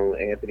Angie Stone,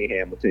 Anthony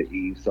Hamilton,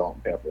 Eve, Salt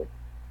and Pepper.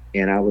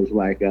 And I was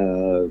like,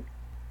 and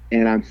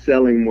I'm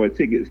selling more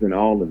tickets than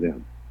all of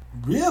them.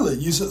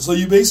 Really? So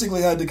you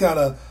basically had to kind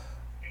of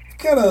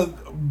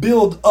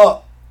build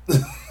up,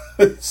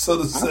 so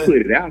to say. I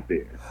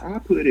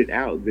put it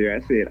out there.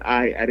 I said,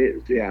 I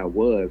didn't say I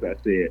was. I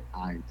said,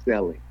 I'm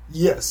selling.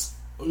 Yes.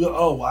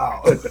 Oh,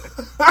 wow.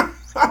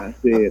 I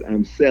said,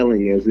 I'm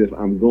selling as if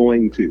I'm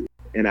going to.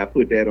 And I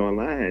put that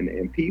online,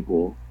 and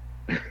people,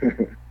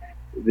 the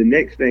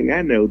next thing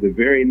I know, the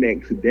very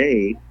next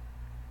day,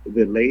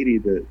 the lady,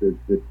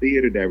 the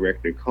theater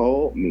director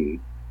called me,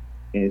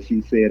 and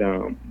she said,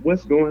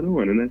 what's going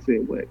on? And I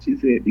said, what? She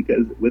said,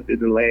 because within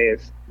the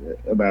last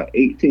about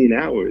 18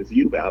 hours,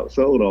 you've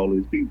outsold all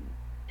these people.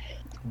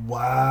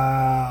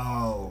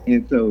 Wow.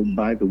 And so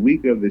by the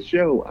week of the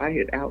show, I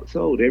had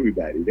outsold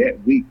everybody.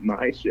 That week,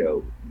 my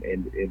show,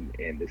 and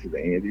this is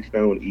Angie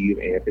Stone, Eve,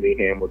 Anthony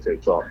Hamilton,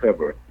 Salt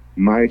Pepper,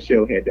 my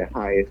show had the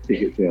highest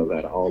ticket sales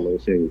out of all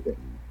those shows.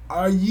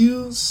 Are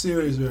you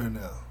serious right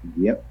now?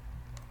 Yep.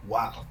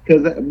 Wow.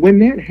 Because when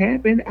that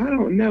happened, I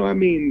don't know. I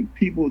mean,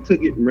 people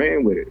took it and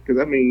ran with it. Because,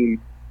 I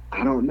mean,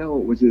 I don't know.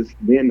 It was just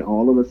then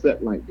all of a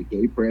sudden, like, the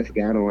gay press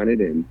got on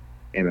it and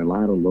a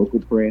lot of local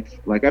press.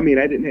 Like, I mean,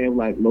 I didn't have,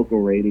 like, local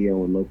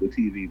radio and local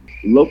TV.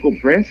 Local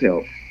press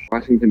helped.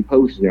 Washington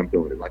Post jumped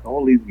on it. Like,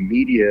 all these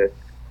media,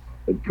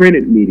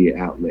 printed media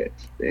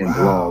outlets and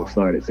blogs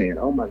started saying,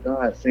 oh, my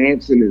God,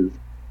 Samson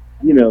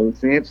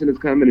is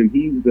coming, and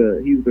he's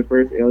the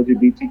first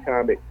LGBT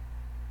comic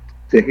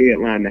to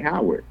headline the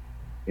Howard.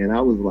 And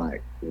I was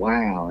like,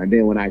 wow. And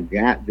then when I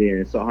got there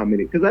and saw how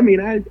many, because, I mean,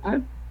 I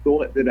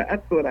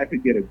thought I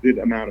could get a good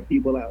amount of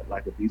people out,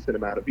 like a decent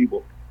amount of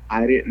people.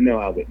 I didn't know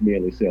I would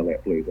nearly sell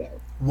that place out.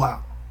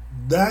 Wow.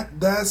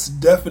 That's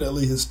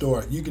definitely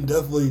historic. You can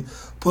definitely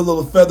put a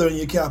little feather in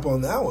your cap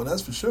on that one,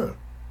 that's for sure.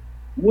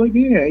 Well,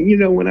 yeah,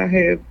 when I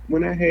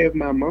have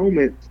my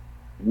moments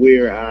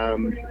where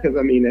because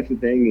I mean that's the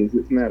thing is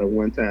it's not a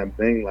one-time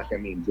thing. Like I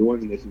mean,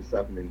 doing this is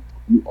something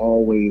you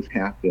always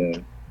have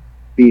to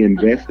be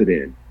invested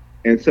in.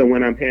 And so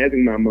when I'm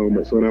having my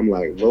moments when I'm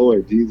like,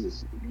 Lord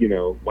Jesus,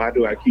 why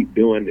do I keep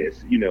doing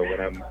this?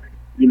 When I'm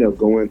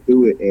going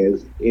through it,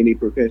 as any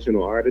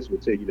professional artist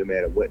would tell you, no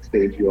matter what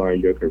stage you are in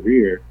your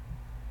career,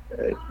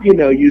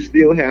 you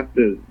still have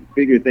to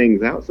figure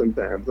things out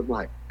sometimes. I'm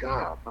like,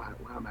 God, why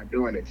am I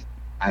doing this?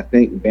 I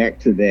think back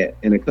to that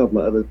and a couple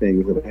of other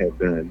things that I have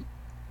done,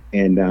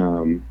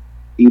 and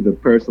either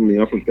personally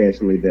or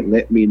professionally, that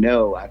let me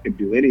know I could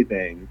do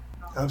anything.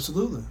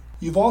 Absolutely.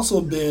 You've also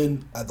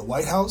been at the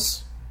White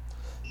House.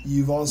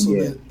 You've also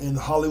Yes, been in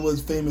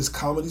Hollywood's famous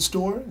Comedy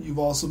Store. You've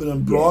also been on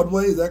yes,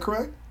 Broadway. Is that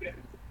correct?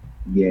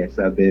 yes.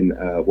 I've been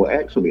well,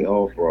 actually,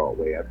 off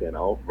Broadway. I've been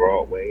off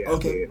Broadway. I've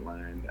Okay.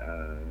 headlined.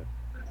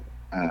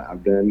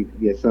 I've done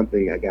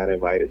something. I got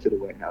invited to the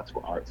White House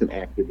for Arts and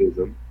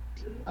Activism.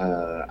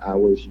 I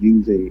was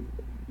using,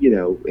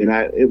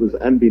 and it was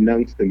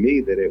unbeknownst to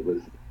me that it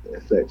was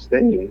such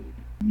thing,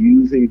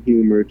 using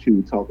humor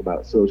to talk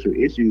about social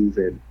issues.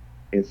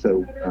 And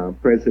so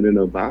President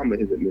Obama,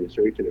 his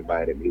administration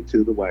invited me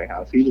to the White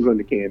House. He was on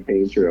the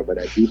campaign trail, but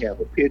I do have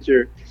a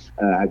picture.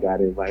 I got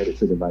invited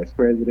to the vice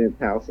president's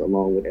house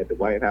along with at the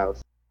White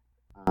House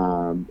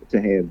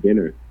to have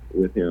dinner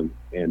with him,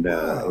 and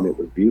Wow. it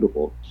was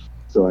beautiful.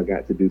 So I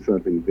got to do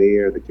something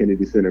there, the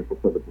Kennedy Center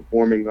for the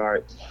Performing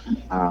Arts.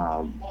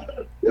 Um,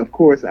 of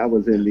course, I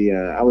was in the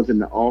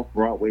off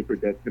Broadway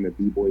production of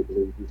B Boy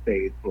Blues, the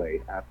stage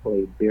play. I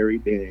played Barry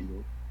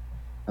Daniels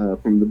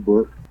from the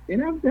book,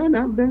 and I've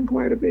done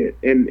quite a bit.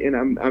 And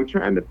I'm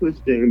trying to push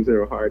James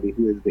Earl Hardy,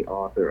 who is the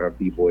author of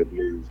B Boy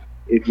Blues.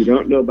 If you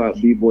don't know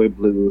about B Boy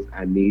Blues,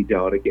 I need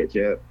y'all to catch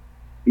up.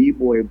 B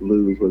Boy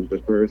Blues was the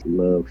first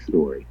love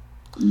story.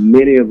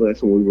 Many of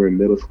us, when we were in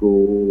middle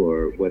school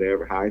or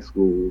whatever, high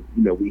school,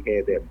 we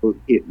had that book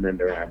hidden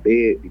under our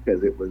bed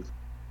because it was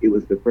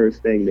the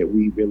first thing that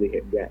we really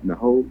had gotten a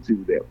hold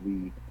to, that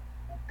we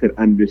could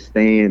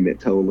understand, that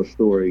told a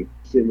story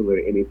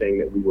similar to anything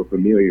that we were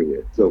familiar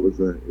with. So it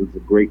was a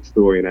great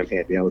story, and I'm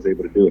happy I was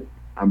able to do it.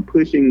 I'm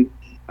pushing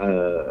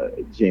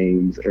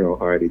James Earl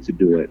Hardy to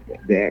do it,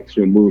 the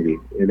actual movie,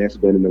 and that's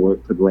been in the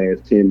works for the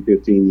last 10,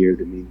 15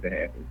 years. It needs to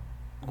happen.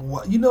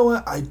 You know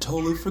what? I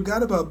totally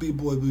forgot about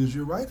B-Boy Blues.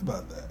 You're right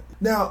about that.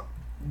 Now,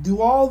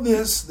 do all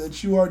this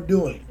that you are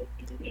doing,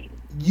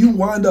 you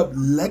wind up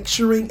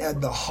lecturing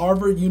at the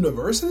Harvard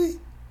University?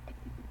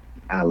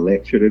 I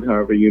lectured at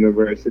Harvard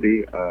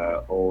University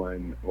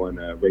on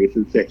race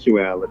and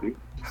sexuality.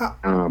 How?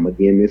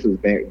 Again, this was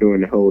back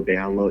during the whole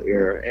download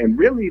era, and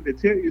really, to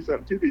tell you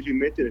something too, because you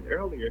mentioned it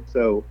earlier.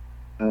 So,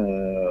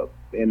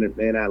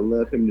 and I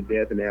love him to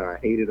death, and now I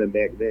hated him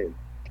back then.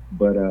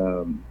 But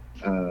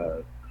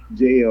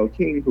J.L.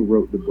 King, who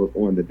wrote the book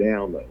On the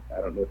Download,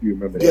 I don't know if you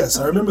remember that Yes,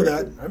 I remember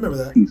that. controversial I remember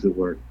that. piece of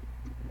work.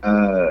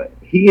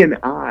 He and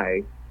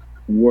I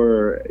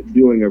were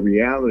doing a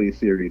reality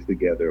series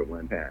together at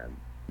one time,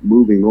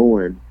 moving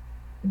on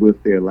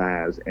with their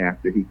lives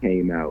after he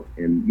came out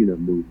and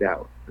moved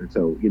out, and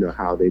so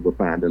how they were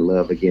finding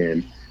love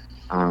again,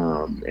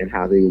 and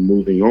how they were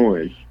moving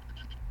on.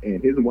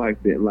 And his wife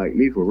didn't like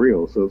me for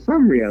real, so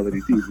some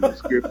reality TV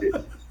was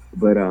scripted,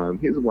 but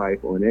his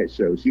wife on that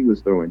show, she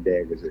was throwing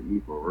daggers at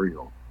me for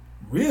real.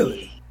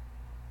 Really?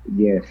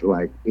 Yes,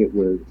 like it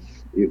was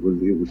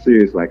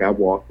serious. Like I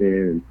walked in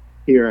and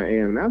here I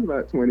am, and I was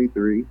about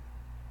 23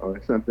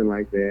 or something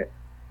like that.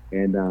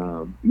 And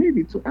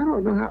maybe I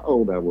don't know how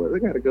old I was. I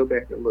got to go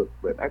back and look,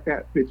 but I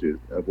got pictures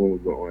of when we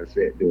were on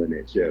set doing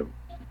that show.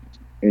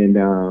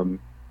 And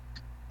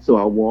so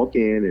I walk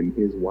in, and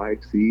his wife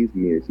sees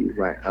me, and she's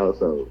like, "Oh,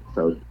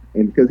 so,"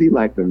 and because he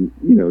liked them,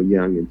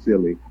 young and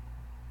silly.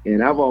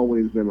 And I've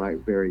always been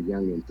like very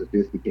young and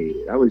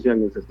sophisticated. I was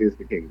young and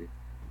sophisticated,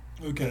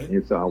 Okay.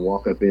 and so I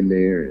walk up in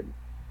there,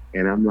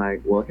 and I'm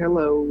like, "Well,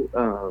 hello,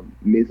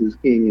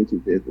 Mrs. King," and she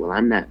says, "Well,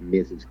 I'm not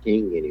Mrs.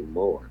 King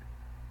anymore.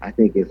 I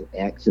think his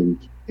action,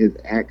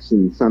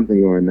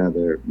 something or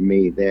another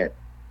made that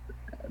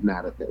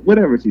not a thing."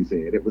 Whatever she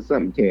said, it was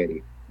something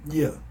catty.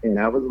 Yeah. And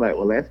I was like,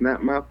 "Well, that's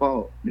not my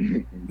fault."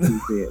 And she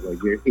said, "Well,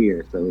 you're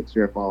here, so it's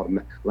your fault."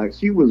 And like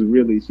she was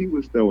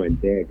throwing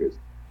daggers.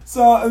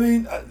 So, I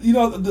mean,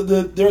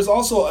 there's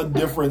also a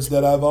difference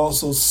that I've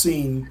also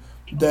seen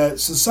that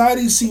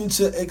society seems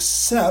to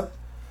accept,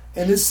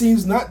 and it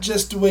seems not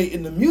just the way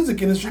in the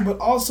music industry, but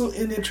also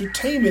in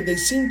entertainment, they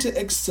seem to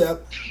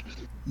accept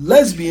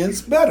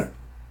lesbians better.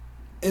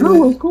 And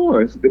Oh, of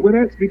course. Well,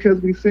 that's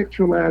because we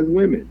sexualize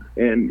women,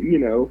 and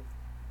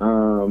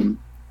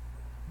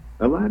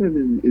a lot of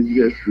it is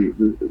just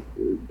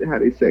how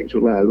they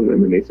sexualize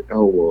women. They say,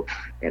 "Oh, well,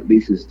 at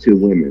least it's two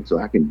women, so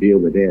I can deal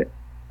with that."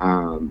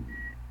 Um,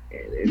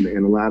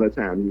 and a lot of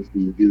times it's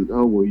these dudes,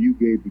 "Oh, well, you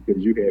gay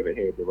because you haven't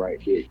had the right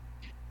dick."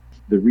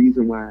 The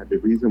reason why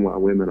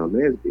women are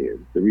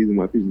lesbians, the reason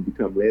why people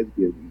become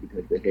lesbians is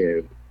because they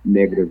have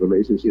negative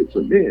relationships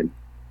with men.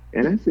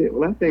 And I said,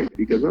 "Well, I think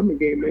because I'm a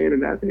gay man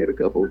and I've had a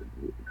couple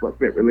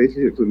fucked up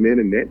relationships with men,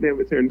 and that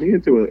never turned me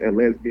into a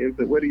lesbian.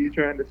 So what are you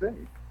trying to say?"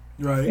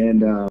 right.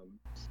 And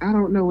I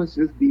don't know. It's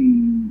just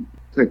the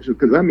sexual.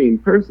 Because I mean,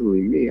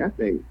 personally, me, I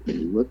think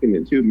looking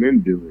at two men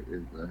do it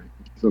is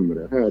some of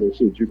the hardest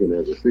shit you can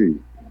ever see.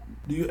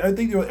 I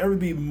think there will ever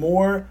be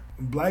more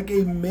black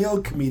gay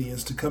male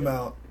comedians to come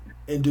out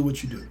and do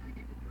what you do?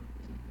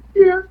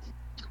 Yeah,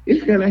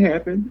 it's gonna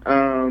happen.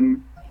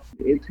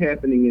 it's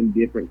happening in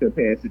different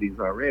capacities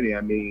already.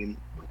 I mean,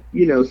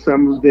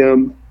 some of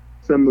them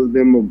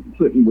are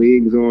putting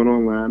wigs on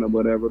online or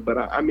whatever. But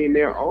I mean,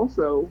 they're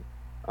also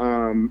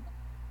um,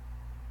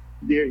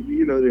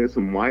 there's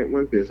some white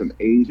ones, there's some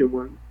Asian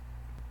ones.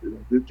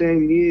 The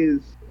thing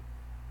is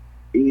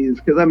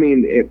because I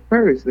mean, at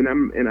first, and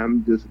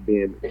I'm just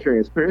being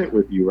transparent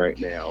with you right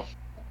now.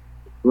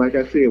 Like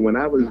I said, when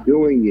I was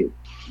doing it,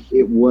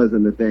 it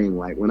wasn't a thing.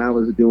 Like when I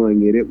was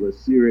doing it, it was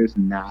serious,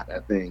 not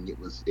a thing. It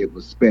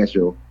was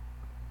special.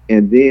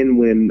 And then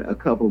when a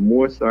couple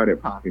more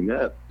started popping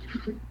up,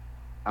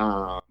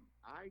 I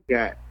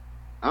got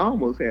I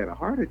almost had a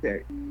heart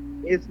attack.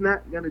 It's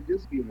not gonna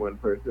just be one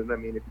person. I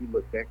mean, if you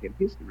look back in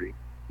history,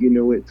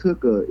 it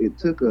took a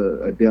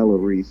Della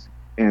Reese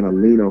and a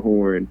Lena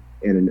Horne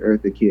and an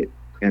Eartha Kitt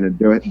and a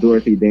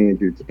Dorothy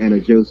Dandridge and a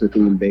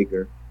Josephine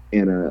Baker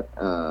and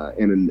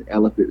an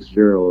Ella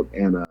Fitzgerald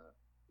and a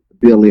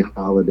Billie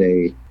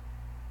Holiday,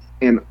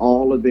 and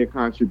all of their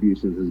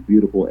contributions, as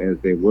beautiful as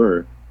they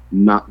were,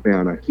 knocked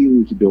down a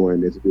huge door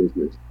in this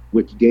business,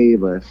 which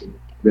gave us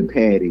the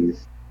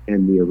Patties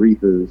and the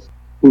Arethas,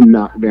 who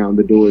knocked down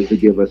the doors to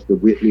give us the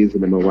Whitneys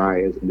and the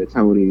Mariahs and the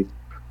Tonys.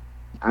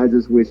 I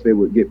just wish they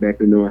would get back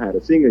to knowing how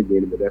to sing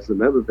again, but that's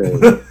another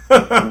thing.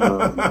 But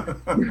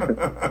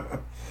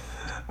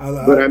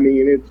I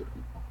mean, it's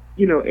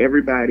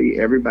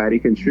everybody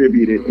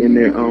contributed in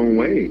their own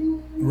way.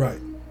 Right.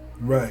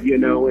 Right.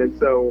 And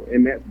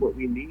that's what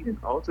we need. And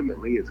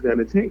ultimately, it's going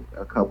to take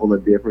a couple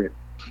of different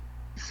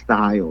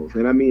styles.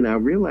 And I mean, I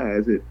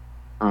realize it.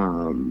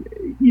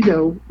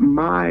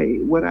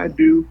 What I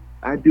do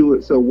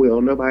it so well.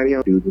 Nobody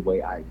else do the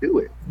way I do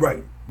it.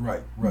 Right.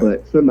 Right. Right.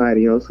 But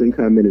somebody else can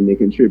come in and they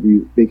can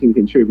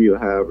contribute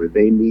however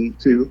they need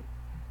to.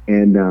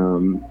 And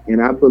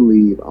I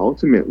believe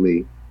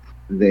ultimately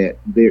that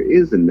there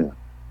is enough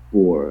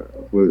for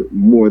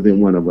more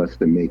than one of us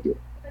to make it.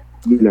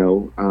 And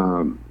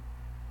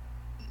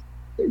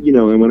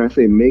when I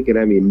say make it,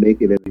 I mean make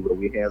it where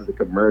we have the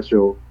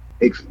commercial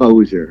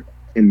exposure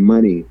and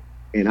money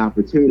and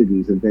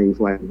opportunities and things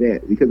like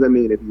that. Because I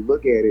mean, if you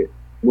look at it,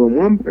 when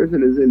one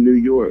person is in New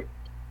York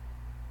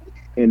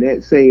and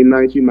that same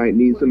night you might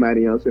need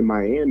somebody else in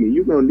Miami,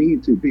 you're gonna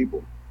need two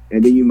people.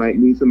 And then you might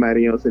need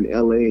somebody else in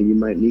LA and you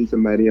might need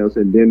somebody else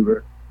in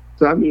Denver.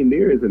 So I mean,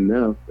 there is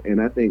enough.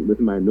 And I think with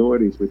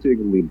minorities,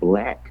 particularly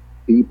Black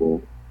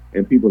people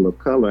and people of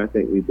color, I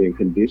think we've been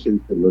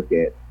conditioned to look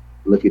at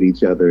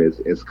each other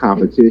as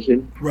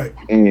competition, right,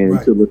 and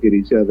right. to look at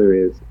each other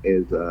as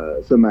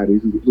somebody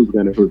who's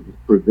going to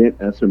prevent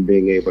us from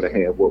being able to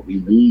have what we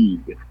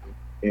need,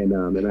 and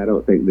I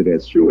don't think that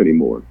that's true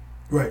anymore.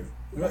 Right.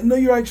 No,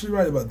 you're actually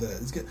right about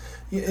that.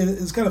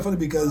 It's kind of funny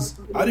because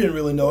I didn't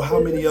really know how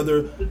many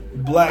other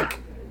Black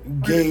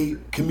gay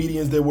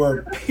comedians there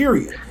were,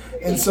 period.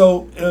 And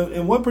so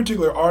in one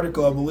particular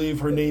article, I believe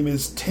her name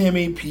is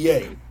Tammy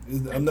P.A.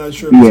 I'm not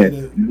sure. I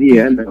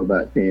know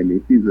about Tammy.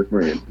 She's a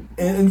friend.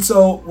 And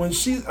so when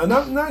and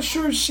I'm not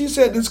sure if she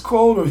said this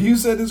quote or you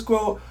said this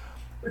quote,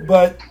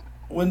 but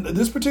when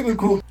this particular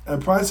quote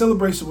at Pride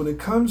Celebration, when it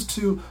comes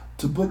to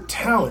book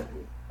talent,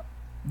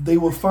 they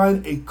will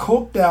find a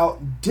coked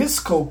out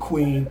disco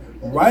queen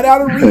right out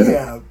of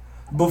rehab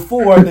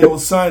before they will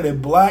sign a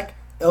Black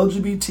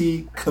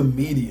LGBT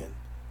comedian.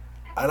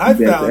 And I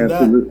found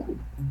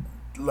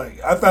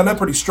that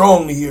pretty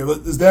strong to hear.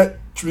 Is that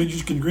true?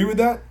 You can agree with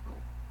that?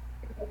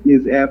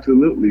 It's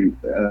absolutely.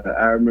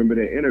 I remember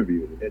that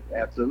interview. It's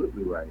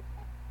absolutely right.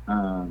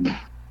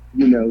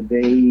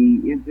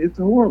 It's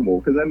horrible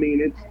because I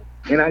mean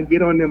and I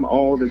get on them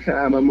all the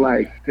time. I'm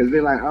like, because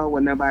they're like, oh,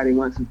 well, nobody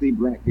wants to see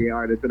Black gay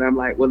artists, and I'm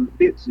like, well,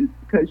 it's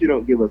because you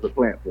don't give us a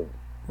platform.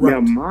 Right.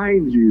 Now,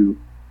 mind you,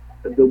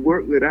 the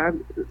work that I've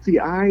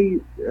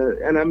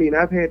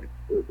had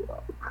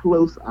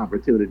close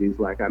opportunities.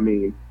 Like, I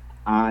mean,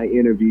 I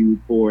interviewed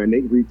for, and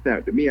they reached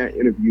out to me. I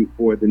interviewed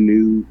for the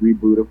new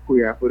reboot of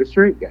Queer Eye for the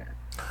Straight Guy,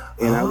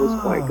 and I was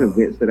quite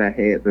convinced that I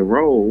had the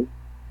role,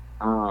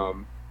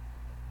 and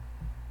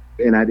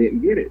I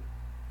didn't get it.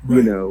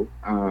 Right.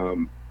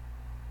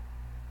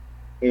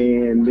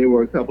 And there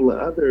were a couple of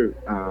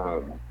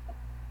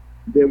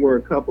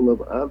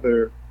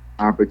other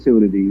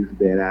opportunities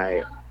that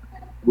I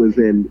was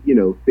in,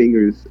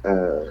 fingers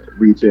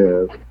reach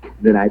of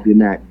that I did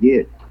not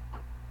get.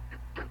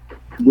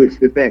 Which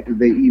the fact that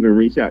they even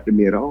reach out to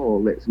me at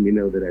all lets me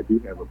know that I do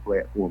have a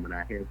platform and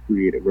I have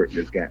created work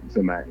that's gotten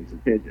somebody's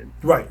attention.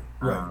 Right.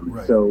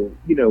 So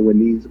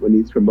when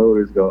these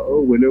promoters go,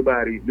 oh, well,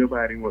 nobody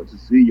wants to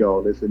see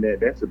y'all, this and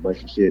that, that's a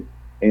bunch of shit.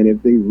 And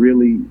if they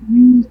really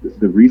used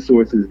the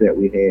resources that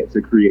we had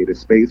to create a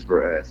space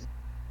for us,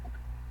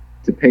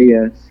 to pay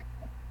us,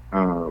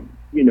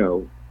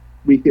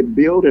 we could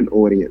build an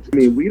audience. I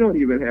mean, we don't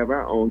even have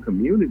our own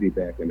community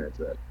backing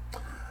us up.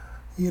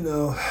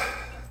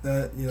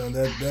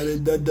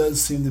 That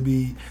does seem to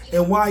be,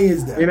 and why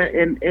is that?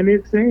 And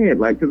it's sad,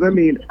 like, because I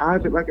mean,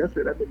 I've been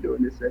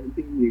doing this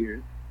 17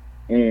 years,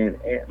 and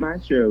at my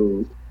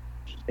shows,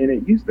 and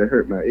it used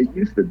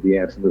to be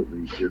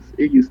absolutely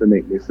it used to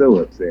make me so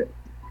upset.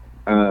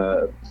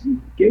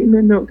 Gay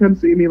men don't come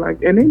see me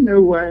like, and they know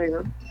who I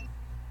am.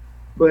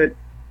 But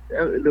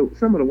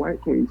some of the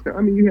white queens,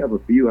 I mean, you have a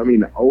few. I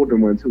mean, the older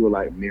ones who are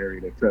like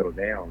married and settled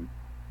down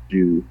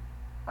do.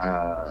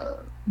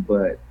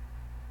 But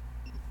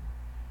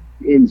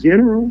in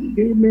general,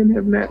 gay men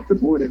have not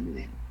supported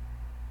me.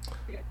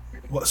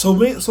 So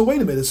wait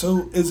a minute.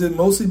 So is it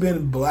mostly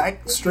been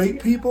black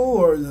straight people,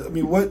 or I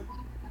mean, what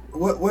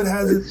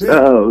has it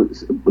been?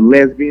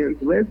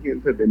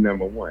 Lesbians have been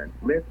number one.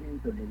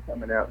 Lesbians have been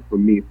coming out for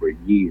me for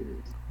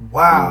years.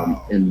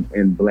 Wow.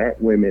 And black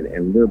women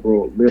and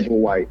liberal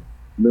white.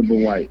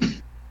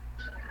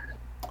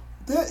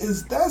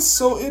 That's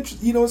so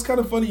interesting. You know, it's kind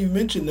of funny you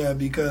mentioned that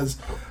because,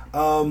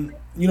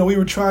 you know, we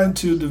were trying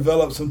to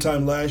develop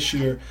sometime last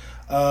year.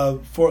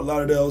 Fort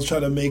Lauderdale was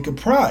trying to make a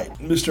pride.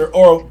 Mr.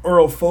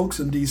 Earl Folks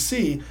in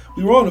D.C.,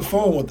 we were on the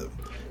phone with him,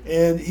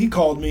 and he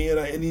called me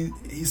and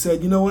he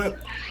said, you know what,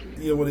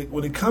 you know,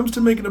 when it comes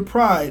to making a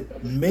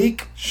pride,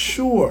 make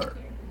sure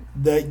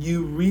that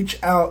you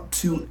reach out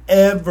to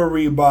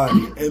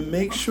everybody and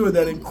make sure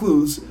that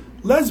includes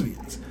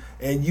lesbians.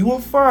 And you will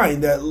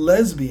find that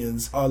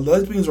lesbians are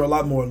a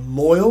lot more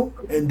loyal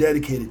and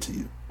dedicated to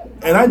you.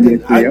 And I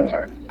didn't.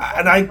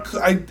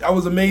 I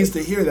was amazed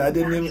to hear that. I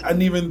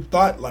didn't even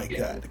thought like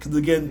that. Because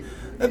again,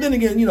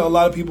 you know, a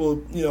lot of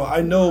people, you know,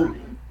 I know,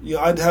 you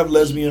know, I'd have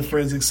lesbian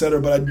friends,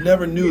 etc. But I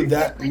never knew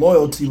that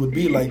loyalty would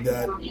be like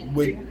that.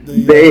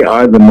 They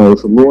are the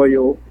most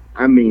loyal.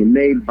 I mean,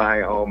 they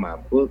buy all my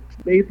books.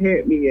 They've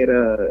had me at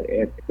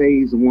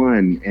Phase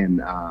One,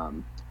 and I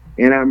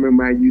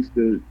remember I used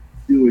to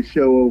do a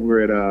show over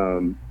at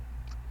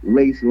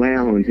Lace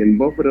Lounge, and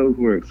both of those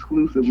were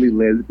exclusively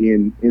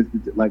lesbian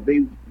institutes. Like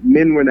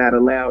men were not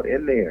allowed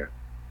in there.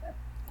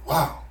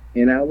 Wow!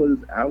 And I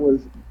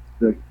was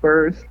the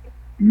first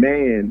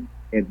man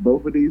at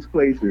both of these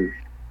places,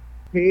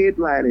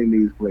 headlining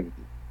these places.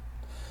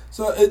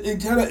 So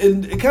it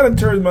kind of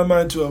turns my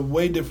mind to a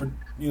way different,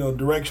 you know,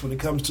 direction when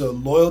it comes to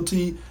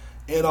loyalty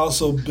and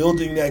also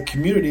building that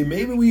community.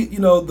 Maybe we, you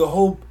know, the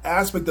whole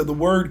aspect of the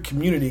word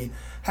community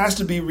has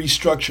to be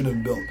restructured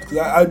and built. Because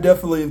I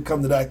definitely have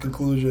come to that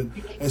conclusion,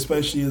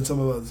 especially in some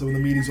of the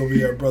meetings over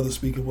here at Brothers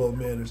Speaking Well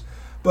Manners.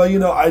 But you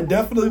know, I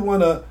definitely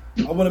want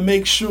to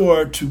make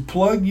sure to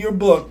plug your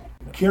book,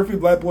 Carefree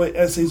Black Boy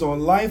Essays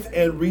on Life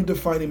and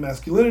Redefining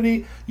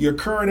Masculinity. Your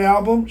current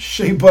album,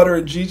 Shea Butter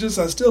and Jesus.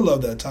 I still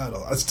love that title.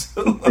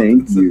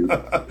 Thank you.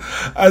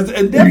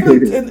 And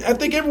definitely, and I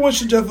think everyone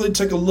should definitely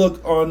take a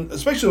look on,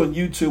 especially on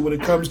YouTube, when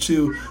it comes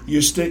to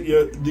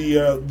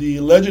the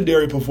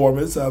legendary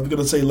performance. I'm going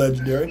to say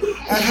legendary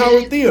at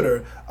Howard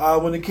Theater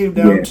when it came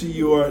down to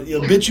your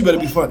bitch, you better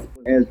be funny.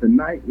 As the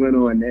night went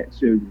on, that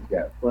show just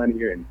got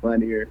funnier and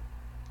funnier.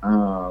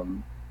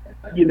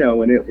 You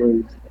know, and it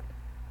was.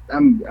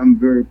 I'm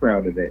very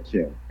proud of that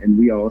show. And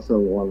we also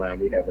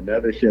online, we have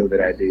another show that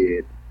I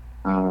did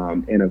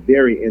in a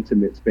very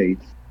intimate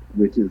space,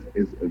 which is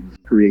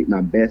create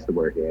my best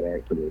work at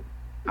actually.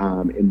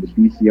 In the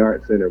BC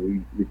Art Center,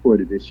 we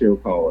recorded this show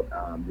called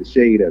The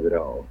Shade of It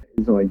All.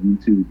 It's on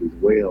YouTube as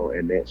well,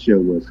 and that show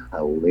was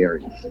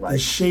hilarious. Like, The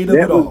Shade of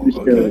It All.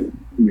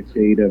 The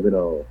Shade of It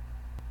All.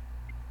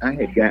 I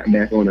had gotten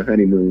back on a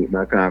honeymoon with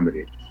my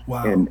comedy.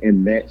 Wow.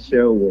 And that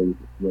show was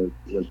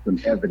some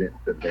evidence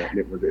of that, and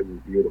it was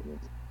beautiful.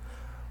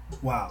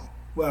 Wow.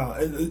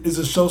 And is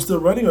the show still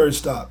running or it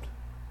stopped?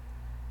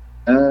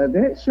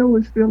 That show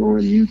is still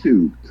on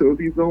YouTube. So if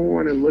you go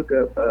on and look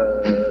up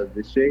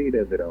The Shade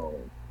of It All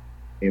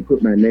and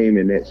put my name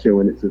in that show,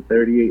 and it's a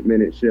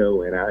 38-minute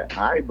show, and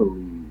I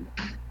believe,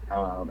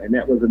 and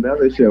that was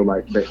another show,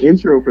 like the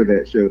intro for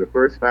that show, the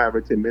first 5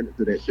 or 10 minutes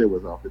of that show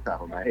was off the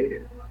top of my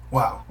head.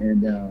 Wow.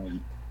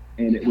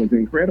 And it was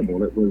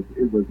incredible. It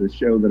was a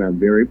show that I'm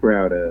very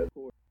proud of.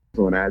 It's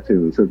on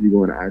iTunes. So if you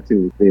go on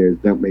iTunes, there's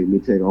Don't Make Me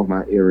Take Off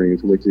My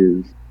Earrings, which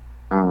is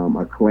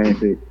a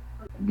classic.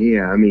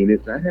 Yeah, I mean,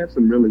 I have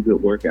some really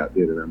good work out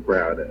there that I'm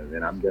proud of,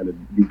 and I'm going to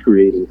be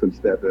creating some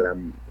stuff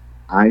that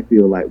I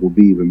feel like will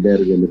be even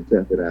better than the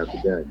stuff that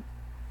I've done.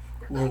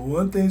 Well,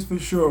 one thing's for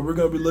sure, we're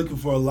going to be looking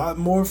for a lot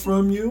more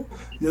from you.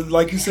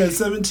 Like you said,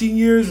 17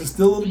 years is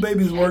still little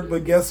baby's work,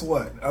 but guess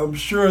what? I'm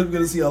sure we're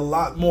going to see a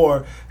lot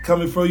more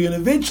coming from you. And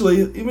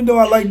eventually, even though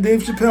I like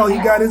Dave Chappelle,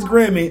 he got his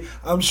Grammy,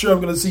 I'm sure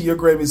I'm going to see your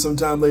Grammy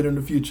sometime later in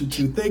the future,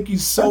 too. Thank you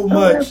so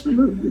much.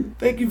 Absolutely.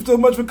 Thank you so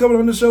much for coming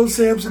on the show,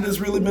 Samson. It's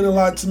really been a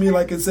lot to me,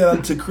 like I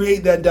said, to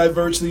create that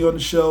diversity on the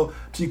show,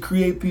 to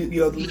create,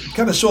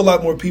 kind of show a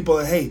lot more people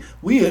that, hey,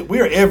 we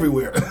are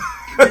everywhere.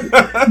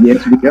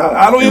 Yes, we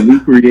are. We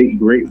create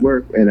great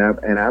work, and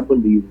I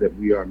believe that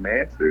we are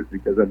masters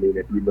because I mean,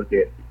 if you look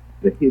at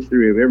the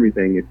history of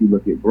everything, if you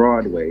look at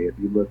Broadway, if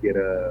you look at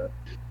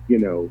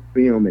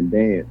film and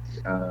dance,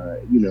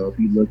 if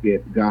you look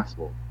at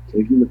gospel,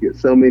 if you look at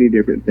so many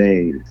different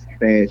things,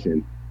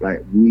 fashion,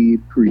 like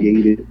we've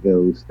created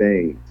those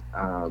things,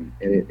 and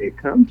it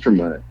comes from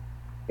us,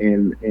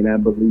 and I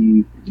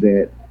believe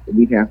that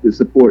we have to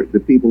support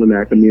the people in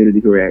our community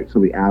who are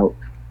actually out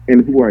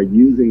and who are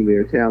using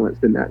their talents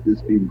to not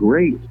just be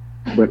great,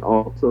 but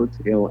also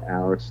tell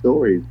our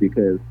stories.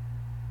 Because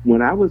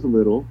when I was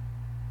little,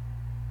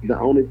 the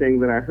only thing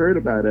that I heard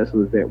about us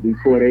was that we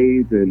caught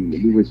AIDS and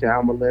we were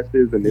child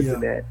molesters and this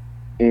and that.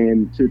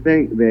 And to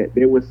think that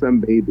there was some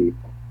baby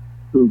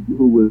who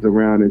was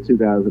around in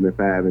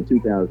 2005 and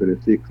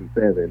 2006 and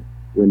 7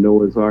 when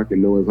Noah's Ark the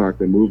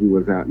movie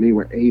was out, and they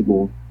were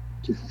able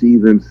to see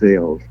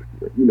themselves,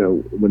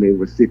 when they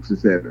were 6 or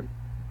 7.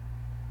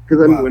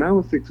 Because when I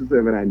was 6 or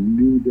 7, I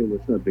knew there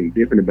was something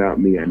different about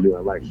me. I knew I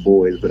liked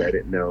boys, but I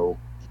didn't know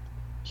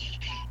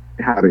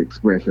how to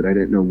express it. I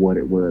didn't know what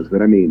it was.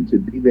 But I mean, to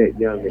be that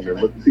young and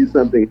to see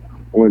something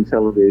on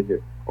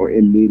television or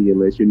in media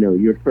lets you know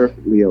you're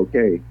perfectly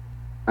okay,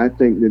 I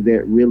think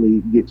that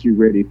really gets you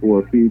ready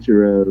for a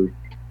future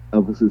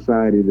of a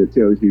society that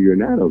tells you you're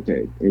not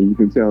okay. And you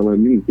can tell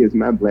them, you can kiss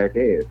my black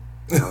ass,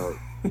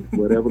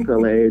 whatever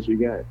color ass you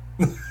got.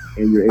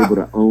 And you're able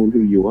to own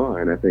who you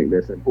are. And I think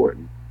that's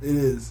important. It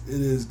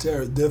is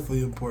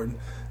definitely important.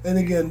 And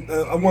again,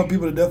 I want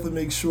people to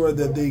definitely make sure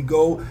that they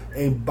go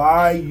and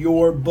buy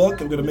your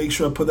book. I'm going to make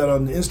sure I put that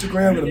on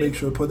Instagram. I'm going to make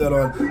sure I put that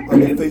on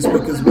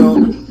Facebook as well.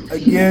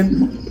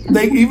 Again,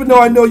 even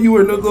though I know you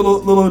were in a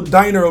little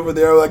diner over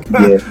there, like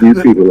yes,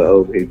 these people are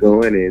over here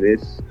going, and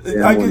it's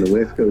on the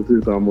West Coast.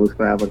 It's almost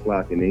 5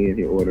 o'clock, and they in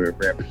here ordering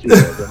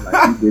frappuccinos. I'm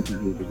like, you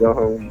bitches need to go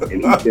home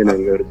and eat dinner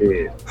and go to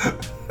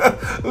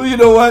bed. Well, you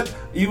know what?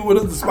 Even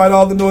despite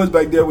all the noise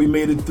back there, we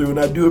made it through, and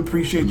I do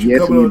appreciate you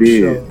coming on the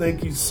show.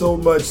 Thank you so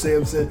much,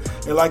 Samson.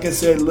 And like I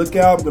said, look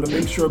out. I'm going to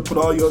make sure I put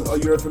all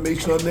your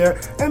information on there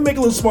and make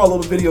a small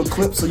little video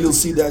clip so you'll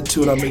see that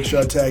too, and I'll make sure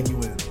I tag you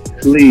in.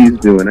 Please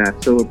do, and I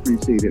so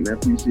appreciate it, and I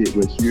appreciate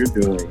what you're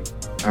doing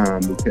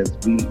because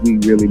we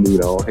really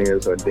need all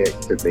hands on deck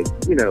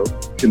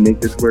to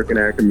make this work in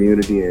our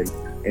community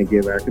and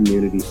give our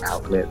community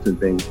outlets and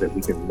things that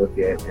we can look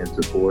at and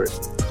support.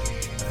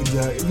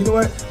 Exactly. You know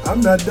what?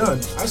 I'm not done.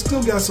 I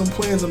still got some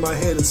plans in my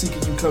head to see if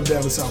you can come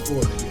down to South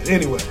Florida again.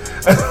 Anyway.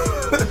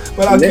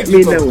 But I'll let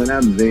me know when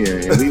I'm there,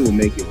 and we will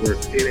make it work.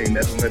 It ain't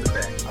nothing but the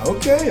fact.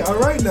 Okay. All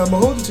right. Now I'm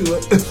going to hold you to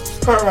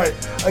it. All right.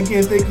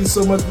 Again, thank you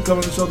so much for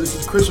coming on the show. This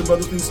is Christian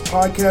Brothers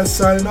Podcast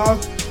signing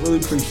off. Really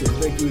appreciate it.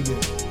 Thank you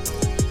again.